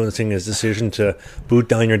for influencing his decision to boot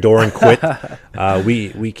down your door and quit.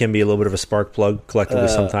 We can be a little bit of a spark plug collectively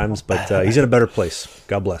sometimes, but he's in a better place.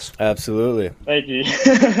 God bless. Absolutely. Thank you.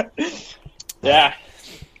 Yeah.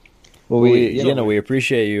 Well, we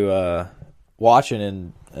appreciate you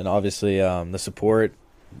watching and obviously the support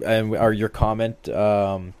and your comment.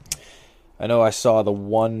 I know I saw the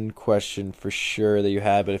one question for sure that you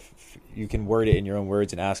had, but if you can word it in your own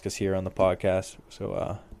words and ask us here on the podcast.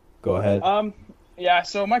 So go ahead. Yeah,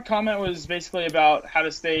 so my comment was basically about how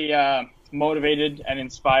to stay motivated and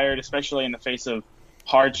inspired, especially in the face of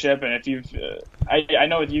hardship. And if you've, I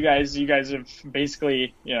know with you guys have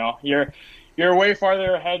basically, you're way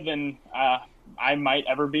farther ahead than I might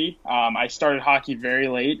ever be. I started hockey very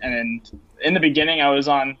late, and in the beginning I was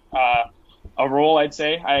on a role, I'd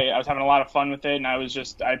say. I was having a lot of fun with it, and I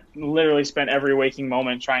literally spent every waking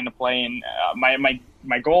moment trying to play. And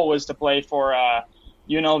my goal was to play for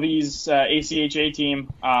UNLV's ACHA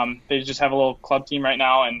team. They just have a little club team right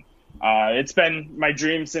now, and it's been my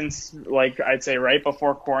dream since, like, I'd say right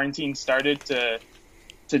before quarantine started to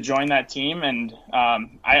join that team. And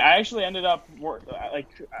I actually ended up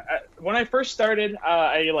when I first started,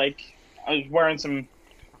 I was wearing some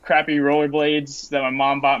crappy rollerblades that my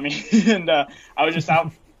mom bought me, and I was just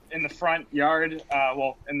out in the front yard,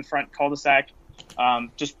 in the front cul-de-sac,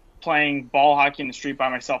 just playing ball hockey in the street by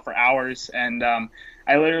myself for hours. And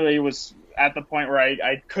I literally was at the point where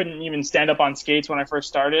I couldn't even stand up on skates when I first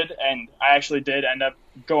started, and I actually did end up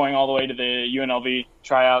going all the way to the UNLV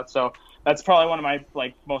tryout. So that's probably one of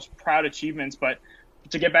my most proud achievements. But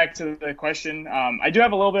to get back to the question, I do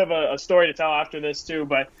have a little bit of a story to tell after this too,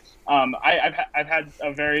 but I've had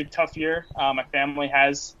a very tough year. My family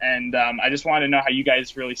has, and I just wanted to know how you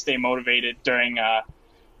guys really stay motivated during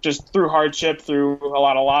just through hardship, through a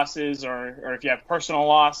lot of losses, or if you have personal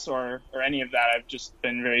loss or any of that. I've just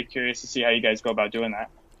been very curious to see how you guys go about doing that.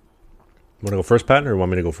 Want to go first, Pat, or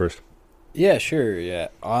want me to go first? Yeah, sure. Yeah.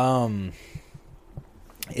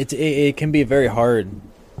 It can be very hard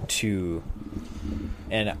to,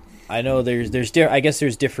 and I know I guess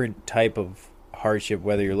there's different type of hardship,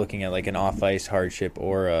 whether you're looking at like an off ice hardship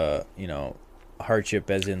or a hardship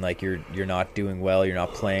as in like you're not doing well, you're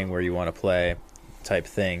not playing where you want to play type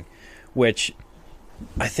thing, which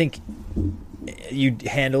I think you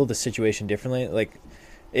handle the situation differently. Like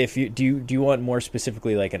if you do you want more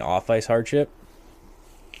specifically like an off ice hardship?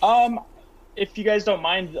 If you guys don't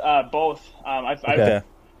mind, both. I've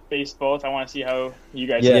faced both. I want to see how you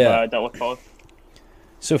guys have dealt with both.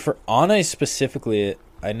 So for on ice specifically,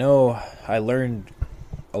 I know I learned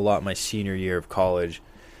a lot my senior year of college,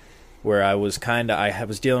 where I was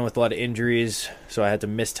dealing with a lot of injuries, so I had to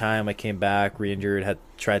miss time. I came back re-injured,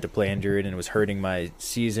 tried to play injured, and it was hurting my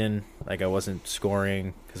season. Like I wasn't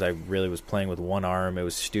scoring because I really was playing with one arm. It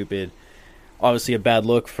was stupid. Obviously a bad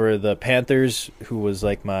look for the Panthers, who was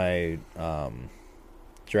like my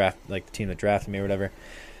draft, like the team that drafted me or whatever.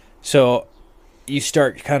 So you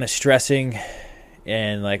start kind of stressing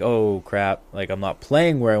and like, oh crap, like I'm not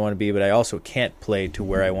playing where I want to be, but I also can't play to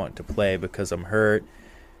where I want to play because I'm hurt,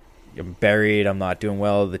 I'm buried, I'm not doing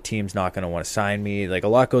well, the team's not going to want to sign me. Like a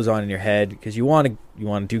lot goes on in your head because you want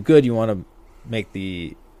to do good, you want to go make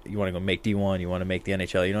D1, you want to make the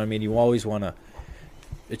NHL, you know what I mean? You always want to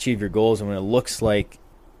achieve your goals, and when it looks like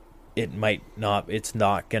it's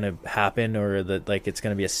not going to happen, or that like it's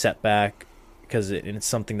going to be a setback because it's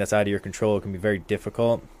something that's out of your control, it can be very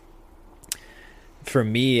difficult. For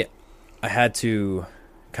me, I had to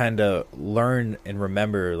kind of learn and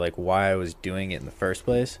remember like why I was doing it in the first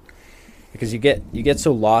place, because you get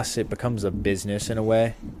so lost, it becomes a business in a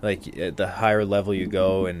way. Like at the higher level you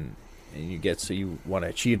go, and you get so you want to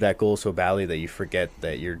achieve that goal so badly that you forget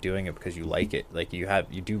that you're doing it because you like it. Like you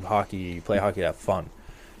do hockey, you play hockey to have fun.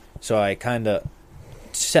 So I kind of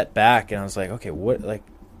set back and I was like, okay, what, like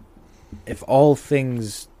if all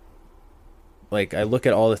things, like I look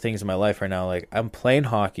at all the things in my life right now, like I'm playing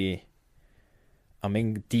hockey, I'm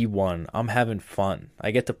in D1, I'm having fun,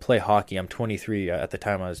 I get to play hockey, I'm 23, at the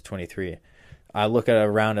time I was 23. I look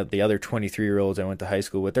around at the other 23-year-olds I went to high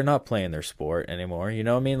school with, they're not playing their sport anymore, you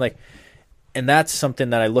know what I mean? Like And that's something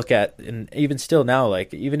that I look at, and even still now,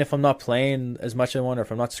 like, even if I'm not playing as much as I want, or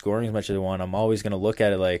if I'm not scoring as much as I want, I'm always going to look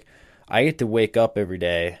at it like I get to wake up every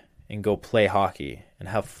day and go play hockey and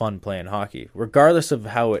have fun playing hockey, regardless of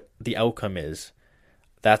how the outcome is.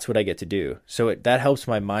 That's what I get to do. So that helps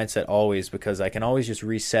my mindset always, because I can always just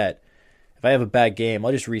reset. If I have a bad game,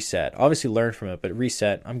 I'll just reset. Obviously learn from it, but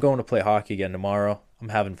reset. I'm going to play hockey again tomorrow. I'm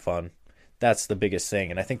having fun. That's the biggest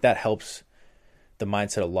thing. And I think that helps the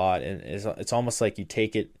mindset a lot. And it's almost like you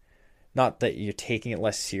take it, not that you're taking it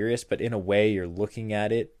less serious, but in a way you're looking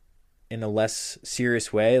at it in a less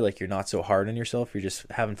serious way. Like, you're not so hard on yourself. You're just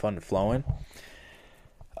having fun and flowing.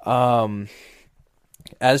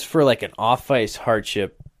 As for like an off-ice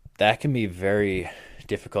hardship, that can be very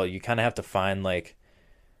difficult. You kind of have to find like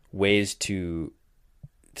ways to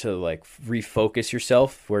like refocus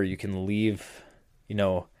yourself, where you can leave,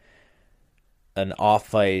 an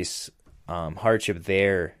off-ice hardship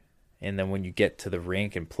there, and then when you get to the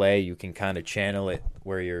rink and play, you can kind of channel it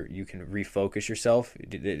where you can refocus yourself.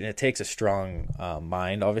 It takes a strong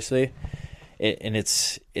mind, obviously, and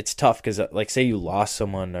it's tough because, like, say you lost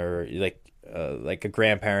someone, or like a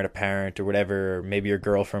grandparent, a parent, or whatever, or maybe your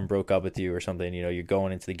girlfriend broke up with you or something. You're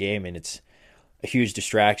going into the game and it's a huge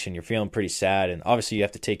distraction. You're feeling pretty sad, and obviously you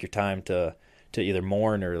have to take your time to either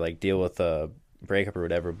mourn or like deal with a breakup or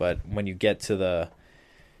whatever. But when you get to the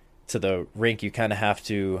rink, you kind of have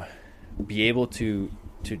to be able to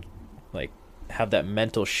like have that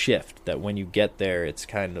mental shift that when you get there, it's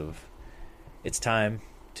time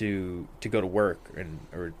to go to work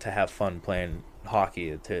or to have fun playing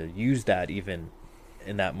hockey, to use that even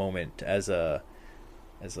in that moment as an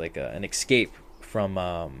escape from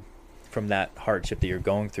that hardship that you're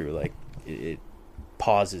going through. Like, it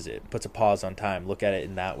pauses it, puts a pause on time. Look at it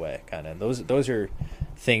in that way, kind of. Those are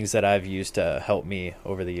things that I've used to help me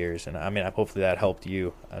over the years, and I mean, hopefully that helped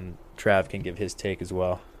you. And Trav can give his take as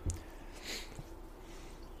well.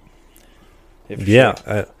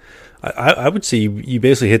 I would say you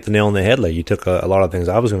basically hit the nail on the head. Like, you took a lot of things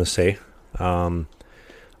I was going to say. I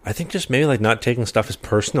think just maybe like not taking stuff as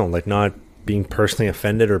personal, like not being personally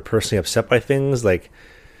offended or personally upset by things. Like,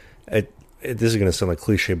 this is going to sound like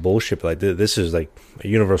cliche bullshit, but like this is like a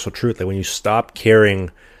universal truth. Like, when you stop caring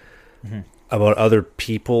about other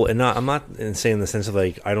people, and I'm not saying in the sense of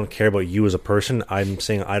like I don't care about you as a person. I'm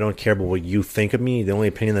saying I don't care about what you think of me. The only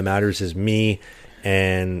opinion that matters is me,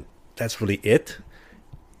 and that's really it.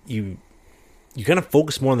 You kind of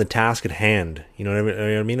focus more on the task at hand. You know what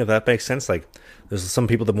I mean? If that makes sense. Like, there's some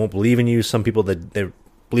people that won't believe in you, some people that they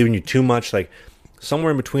believe in you too much. Like,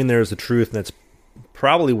 somewhere in between there is the truth, and that's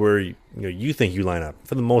probably where you think you line up.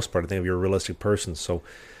 For the most part, I think if you're a realistic person. So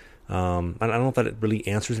I don't know if that really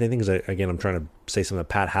answers anything, because again, I'm trying to say something that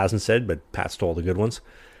Pat hasn't said, but Pat stole the good ones.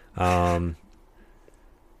 Yeah.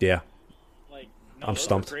 Like, no, I'm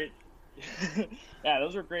stumped. Yeah,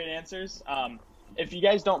 those were great answers. If you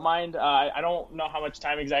guys don't mind, I don't know how much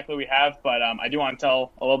time exactly we have, but I do want to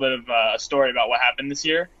tell a little bit of a story about what happened this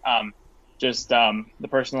year. The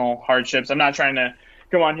personal hardships. I'm not trying to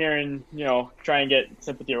come on here and try and get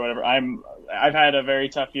sympathy or whatever. I've had a very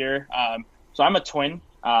tough year. So I'm a twin.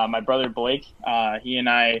 My brother Blake, he and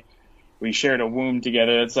I, we shared a womb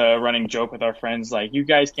together. It's a running joke with our friends. Like, you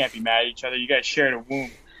guys can't be mad at each other. You guys shared a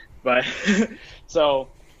womb. But so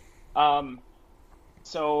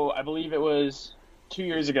I believe it was 2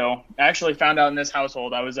 years ago. I actually found out in this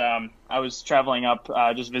household. I was traveling up,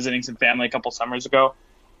 just visiting some family a couple summers ago.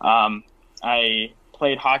 I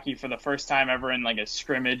played hockey for the first time ever in like a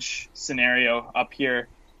scrimmage scenario up here.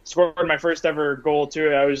 Scored my first ever goal too.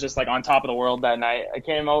 I was just like on top of the world that night. I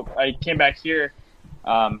came back here,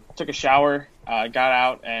 took a shower, got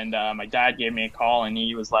out, and my dad gave me a call, and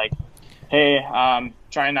he was like, "Hey,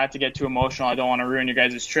 trying not to get too emotional. I don't want to ruin your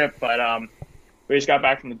guys' trip, but we just got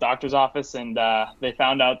back from the doctor's office, and they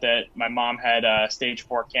found out that my mom had stage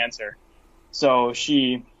 4 cancer. So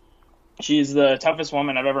she's the toughest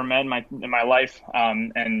woman I've ever met in my life,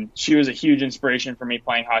 and she was a huge inspiration for me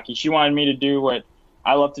playing hockey. She wanted me to do what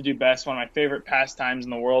I love to do best. One of my favorite pastimes in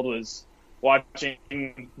the world was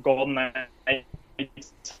watching Golden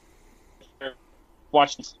Knights.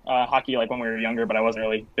 Watched hockey like when we were younger, but I wasn't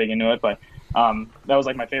really big into it. But that was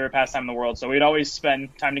like my favorite pastime in the world. So we'd always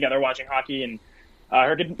spend time together watching hockey, and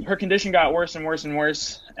her condition got worse and worse and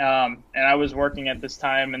worse. And I was working at this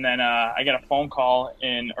time, and then I get a phone call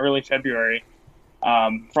in early February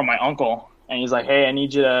from my uncle, and he's like, "Hey, I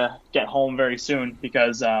need you to get home very soon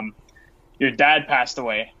because your dad passed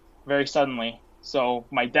away very suddenly." So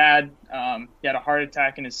my dad, he had a heart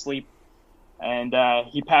attack in his sleep and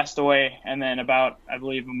he passed away. And then about, I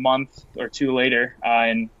believe, a month or two later,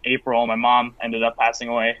 in April, my mom ended up passing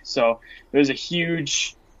away. So it was a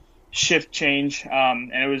huge shift change,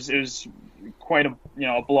 and it was quite a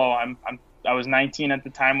blow. I was 19 at the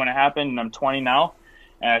time when it happened, and I'm 20 now,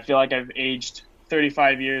 and I feel like I've aged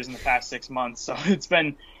 35 years in the past 6 months. So it's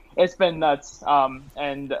been nuts,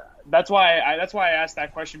 and that's why I asked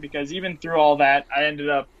that question, because even through all that, I ended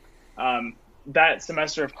up that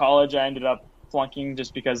semester of college I ended up flunking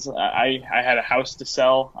just because I had a house to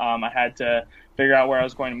sell. I had to figure out where I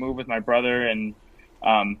was going to move with my brother, and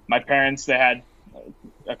my parents, they had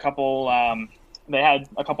a couple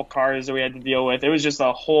cars that we had to deal with. It was just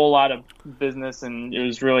a whole lot of business, and it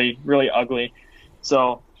was really, really ugly.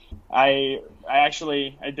 So I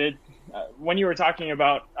did, when you were talking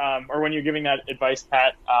about, or when you were giving that advice,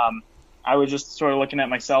 Pat, I was just sort of looking at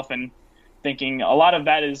myself and thinking a lot of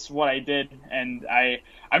that is what I did. And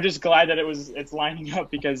I'm just glad that it's lining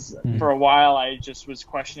up, because for a while I just was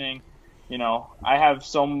questioning, I have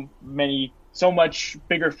so much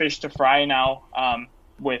bigger fish to fry now,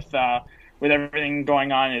 with everything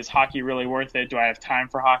going on. Is hockey really worth it? Do I have time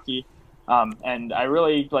for hockey? And I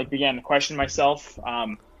really began to question myself.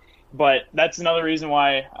 But that's another reason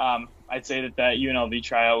why I'd say that UNLV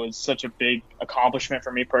tryout was such a big accomplishment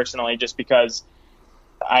for me personally, just because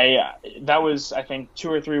that was, I think,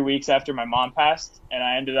 2 or 3 weeks after my mom passed, and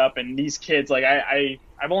I ended up, and these kids, I've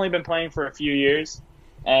only been playing for a few years,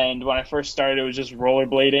 and when I first started, it was just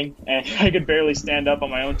rollerblading, and I could barely stand up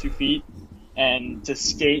on my own 2 feet, and to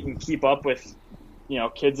skate and keep up with,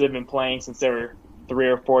 kids that have been playing since they were 3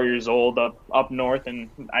 or 4 years old up north, and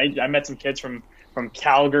I met some kids from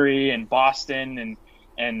Calgary and Boston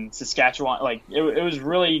and Saskatchewan. It was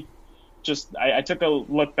really just, I took a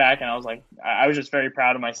look back, and I was I was just very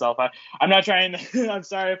proud of myself. I'm not trying to, I'm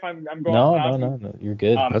sorry if I'm going off. No, you're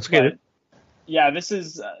good. That's good. Yeah, this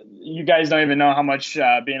is, you guys don't even know how much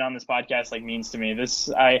being on this podcast means to me.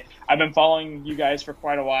 I've been following you guys for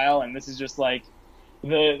quite a while, and this is just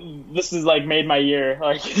this is made my year.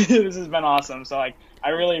 This has been awesome. So I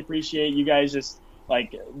really appreciate you guys, just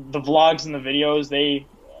the vlogs and the videos.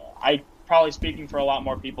 I probably speaking for a lot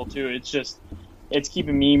more people too. It's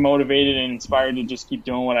keeping me motivated and inspired to just keep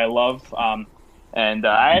doing what I love. And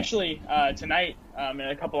I actually, tonight, in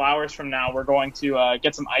a couple hours from now, we're going to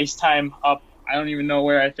get some ice time up. I don't even know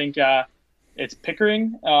where. I think it's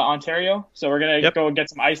Pickering, Ontario. So we're going to go get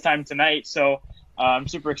some ice time tonight. So I'm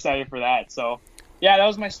super excited for that. So, yeah, that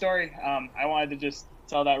was my story. I wanted to just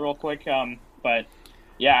tell that real quick. But,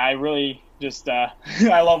 yeah, I really just I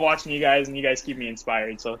love watching you guys, and you guys keep me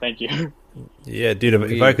inspired. So thank you. Yeah, dude,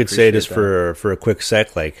 if I could say just for a quick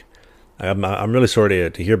sec, I'm really sorry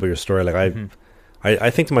to hear about your story.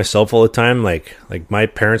 I think to myself all the time, my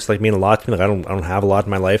parents mean a lot to me. I don't have a lot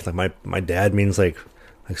in my life. My dad means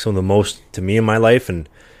some of the most to me in my life. And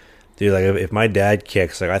dude, if my dad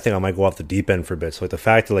kicks, I think I might go off the deep end for a bit. So the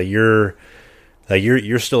fact that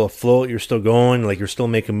you're still afloat, you're still going, you're still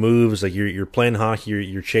making moves, you're playing hockey,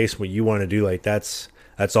 you're chasing what you want to do. That's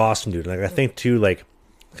awesome, dude. I think too,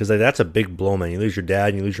 because that's a big blow, man. You lose your dad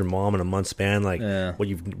and you lose your mom in a month span.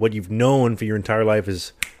 What you've known for your entire life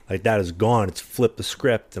is that is gone. It's flipped the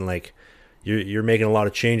script, and you're making a lot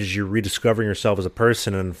of changes. You're rediscovering yourself as a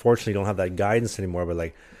person, and unfortunately, you don't have that guidance anymore.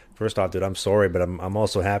 But first off, dude, I'm sorry, but I'm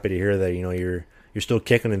also happy to hear that you're still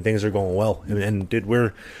kicking and things are going well. And dude,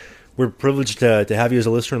 we're privileged to have you as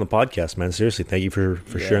a listener on the podcast, man. Seriously, thank you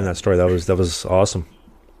for sharing that story. That was awesome.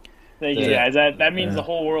 Thank you, guys. That means the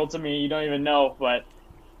whole world to me. You don't even know, but.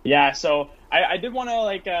 Yeah, so I did want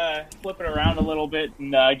to flip it around a little bit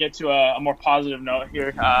and get to a more positive note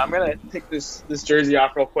here. I'm gonna take this jersey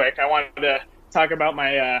off real quick. I wanted to talk about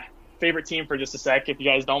my favorite team for just a sec, if you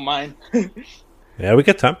guys don't mind. Yeah, we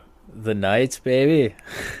got time. The Knights, baby.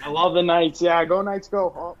 I love the Knights. Yeah, go Knights,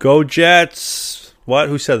 go. Oh. Go Jets. What?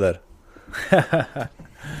 Who said that?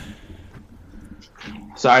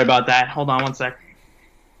 Sorry about that. Hold on one sec.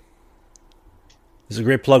 This is a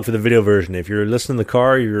great plug for the video version. If you're listening in the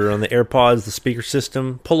car, you're on the AirPods, the speaker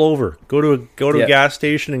system, pull over. Go to a gas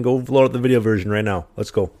station and go load up the video version right now. Let's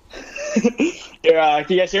go. Can you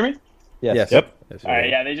guys hear me? Yes. Yep. All right,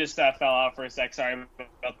 yeah, they just fell out for a sec. Sorry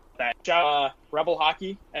about that. Rebel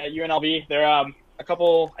Hockey at UNLV. They're a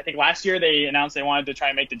couple, I think last year they announced they wanted to try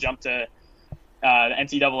and make the jump to the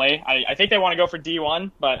NCAA. I think they want to go for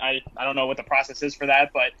D1, but I don't know what the process is for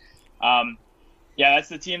that. But yeah, that's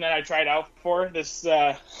the team that I tried out for. This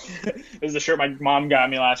is the shirt my mom got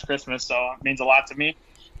me last Christmas, so it means a lot to me.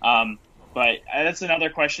 But that's another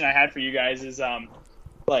question I had for you guys is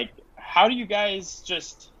how do you guys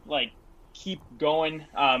just keep going,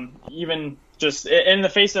 even just in the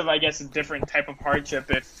face of, I guess, a different type of hardship.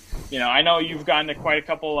 If I know you've gotten to quite a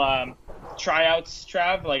couple tryouts,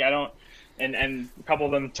 Trav. Like and a couple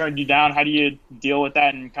of them turned you down. How do you deal with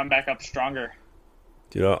that and come back up stronger?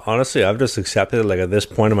 Dude, honestly, I've just accepted it. Like, at this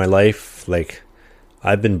point in my life, like,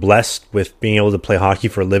 I've been blessed with being able to play hockey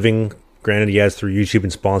for a living. Granted, yes, through YouTube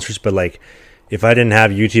and sponsors, but like, if I didn't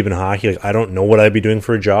have YouTube and hockey, like, I don't know what I'd be doing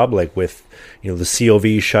for a job. Like, with the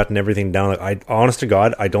COV shutting everything down, like, honest to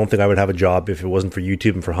God, I don't think I would have a job if it wasn't for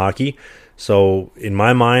YouTube and for hockey. So in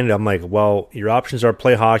my mind, I'm like, well, your options are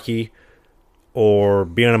play hockey or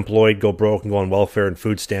be unemployed, go broke, and go on welfare and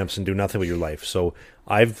food stamps and do nothing with your life. So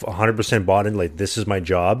I've 100% bought in. Like, this is my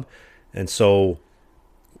job, and so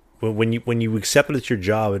when you accept that it's your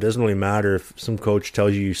job, it doesn't really matter if some coach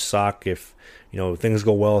tells you suck, if things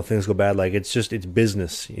go well, if things go bad. Like, it's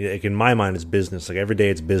business. Like, in my mind, it's business. Like, every day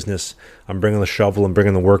it's business. I'm bringing the shovel, I'm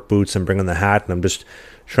bringing the work boots, I'm bringing the hat, and I'm just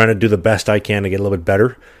trying to do the best I can to get a little bit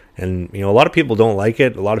better. And a lot of people don't like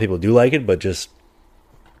it, a lot of people do like it, but just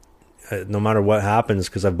no matter what happens,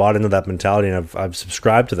 because I've bought into that mentality and I've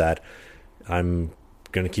subscribed to that, I'm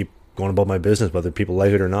going to keep going about my business whether people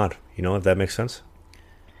like it or not, if that makes sense.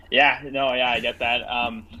 Yeah, I get that.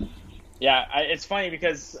 It's funny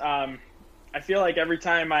because I feel like every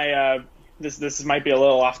time I this might be a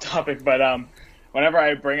little off topic, but whenever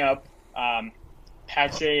I bring up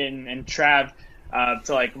Pat Shea and Trav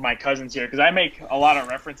to like my cousins here, because I make a lot of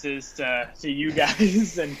references to you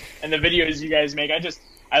guys and the videos you guys make.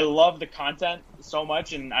 I love the content so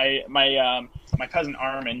much, and my cousin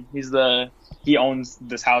Armin, he owns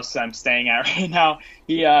this house I'm staying at right now.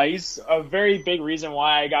 He's a very big reason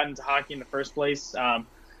why I got into hockey in the first place.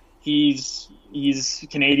 He's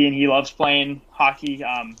Canadian. He loves playing hockey.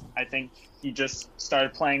 I think he just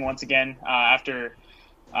started playing once again after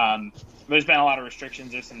there's been a lot of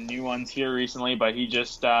restrictions. There's some new ones here recently, but he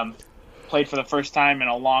just played for the first time in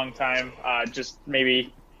a long time, just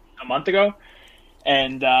maybe a month ago.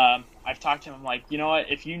 And I've talked to him, I'm like, you know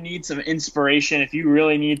what, if you need some inspiration, if you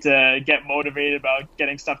really need to get motivated about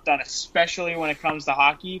getting stuff done, especially when it comes to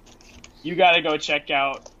hockey, you got to go check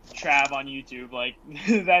out Trav on YouTube. Like,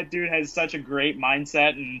 that dude has such a great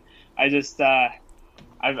mindset, and I just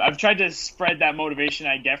I've tried to spread that motivation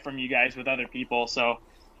I get from you guys with other people. So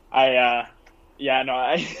it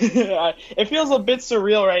feels a bit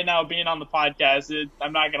surreal right now being on the podcast.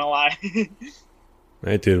 I'm not gonna lie.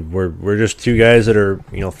 Right, dude. We're just two guys that are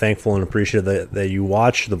thankful and appreciative that you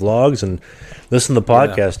watch the vlogs and listen to the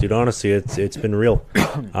podcast, dude. Honestly, it's been real.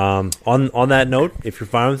 On that note, if you're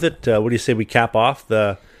fine with it, what do you say we cap off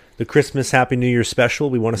the Christmas Happy New Year special?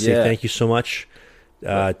 We want to say thank you so much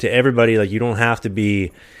to everybody. Like, you don't have to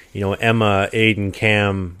be Emma, Aiden,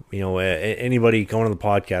 Cam, anybody going on the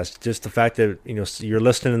podcast. Just the fact that you're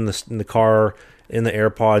listening in the car, in the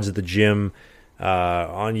AirPods, at the gym.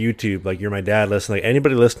 On YouTube, like, you're my dad listening, like,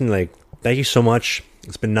 anybody listening, like, thank you so much.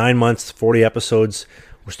 It's been 9 months, 40 episodes.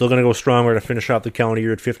 We're still going to go strong. We're going to finish off the calendar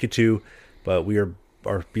year at 52, but we are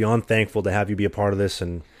beyond thankful to have you be a part of this,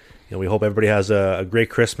 and we hope everybody has a great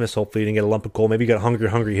Christmas. Hopefully you didn't get a lump of coal. Maybe you got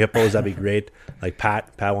hungry hippos. That'd be great. Like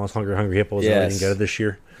Pat wants hungry hippos. Yes. I didn't get it this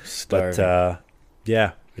year. Starving. But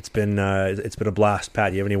it's been a blast.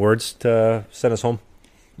 Pat, you have any words to send us home?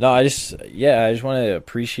 No, I just want to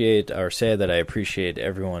appreciate, or say that I appreciate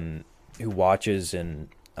everyone who watches and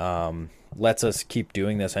lets us keep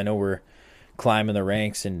doing this. I know we're climbing the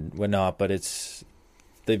ranks and whatnot, but it's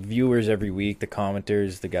the viewers every week, the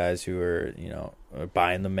commenters, the guys who are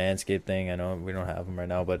buying the Manscaped thing. I know we don't have them right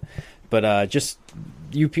now, but just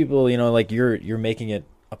you people, like, you're making it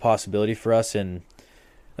a possibility for us. And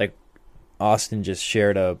like, Austin just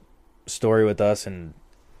shared a story with us and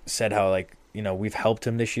said how, like, we've helped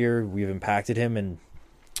him this year, we've impacted him, and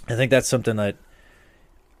I think that's something that,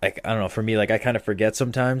 like, I don't know, for me, like, I kind of forget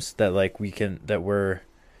sometimes that, like, because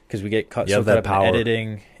we get caught so up in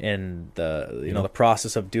editing and the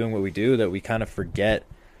process of doing what we do, that we kind of forget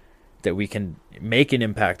that we can make an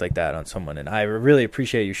impact like that on someone. And I really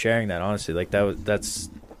appreciate you sharing that, honestly. Like, that's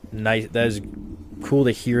nice. That is cool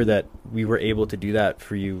to hear that we were able to do that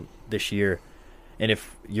for you this year. And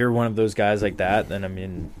if you're one of those guys like that, then, I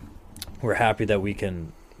mean, we're happy that we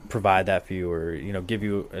can provide that for you, or give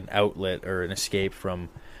you an outlet or an escape from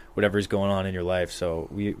whatever's going on in your life. So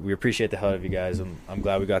we appreciate the hell out of you guys, and I'm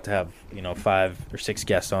glad we got to have 5 or 6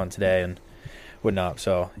 guests on today and whatnot.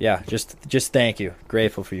 So yeah, just thank you.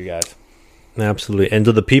 Grateful for you guys. Absolutely. And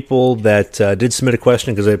to the people that did submit a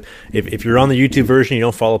question, because if you're on the YouTube version, you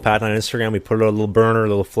don't follow Pat on Instagram, we put out a little burner, a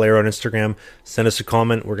little flare on Instagram. Send us a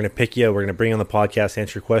comment. We're going to pick you. We're going to bring you on the podcast,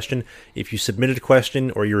 answer your question. If you submitted a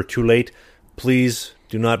question or you were too late, please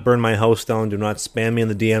Do not burn my house down. Do not spam me in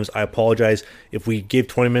the DMs. I apologize. If we gave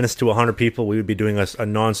 20 minutes to 100 people, we would be doing a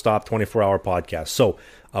nonstop 24-hour podcast. So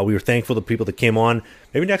we were thankful to the people that came on.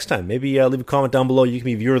 Maybe next time. Maybe leave a comment down below. You can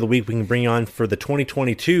be Viewer of the Week. We can bring you on for the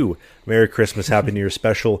 2022 Merry Christmas, Happy New Year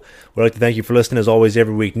special. We'd like to thank you for listening, as always,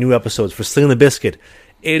 every week. New episodes for Slinging the Biscuit,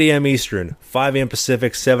 8 a.m. Eastern, 5 a.m.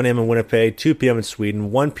 Pacific, 7 a.m. in Winnipeg, 2 p.m. in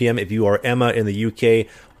Sweden, 1 p.m. if you are Emma in the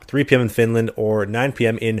UK, 3 p.m. in Finland, or 9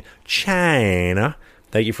 p.m. in China.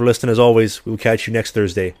 Thank you for listening, as always. We will catch you next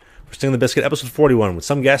Thursday for Slinging the Biscuit, episode 41, with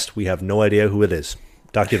some guest. We have no idea who it is.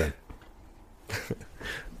 Talk to you then.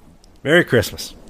 Merry Christmas.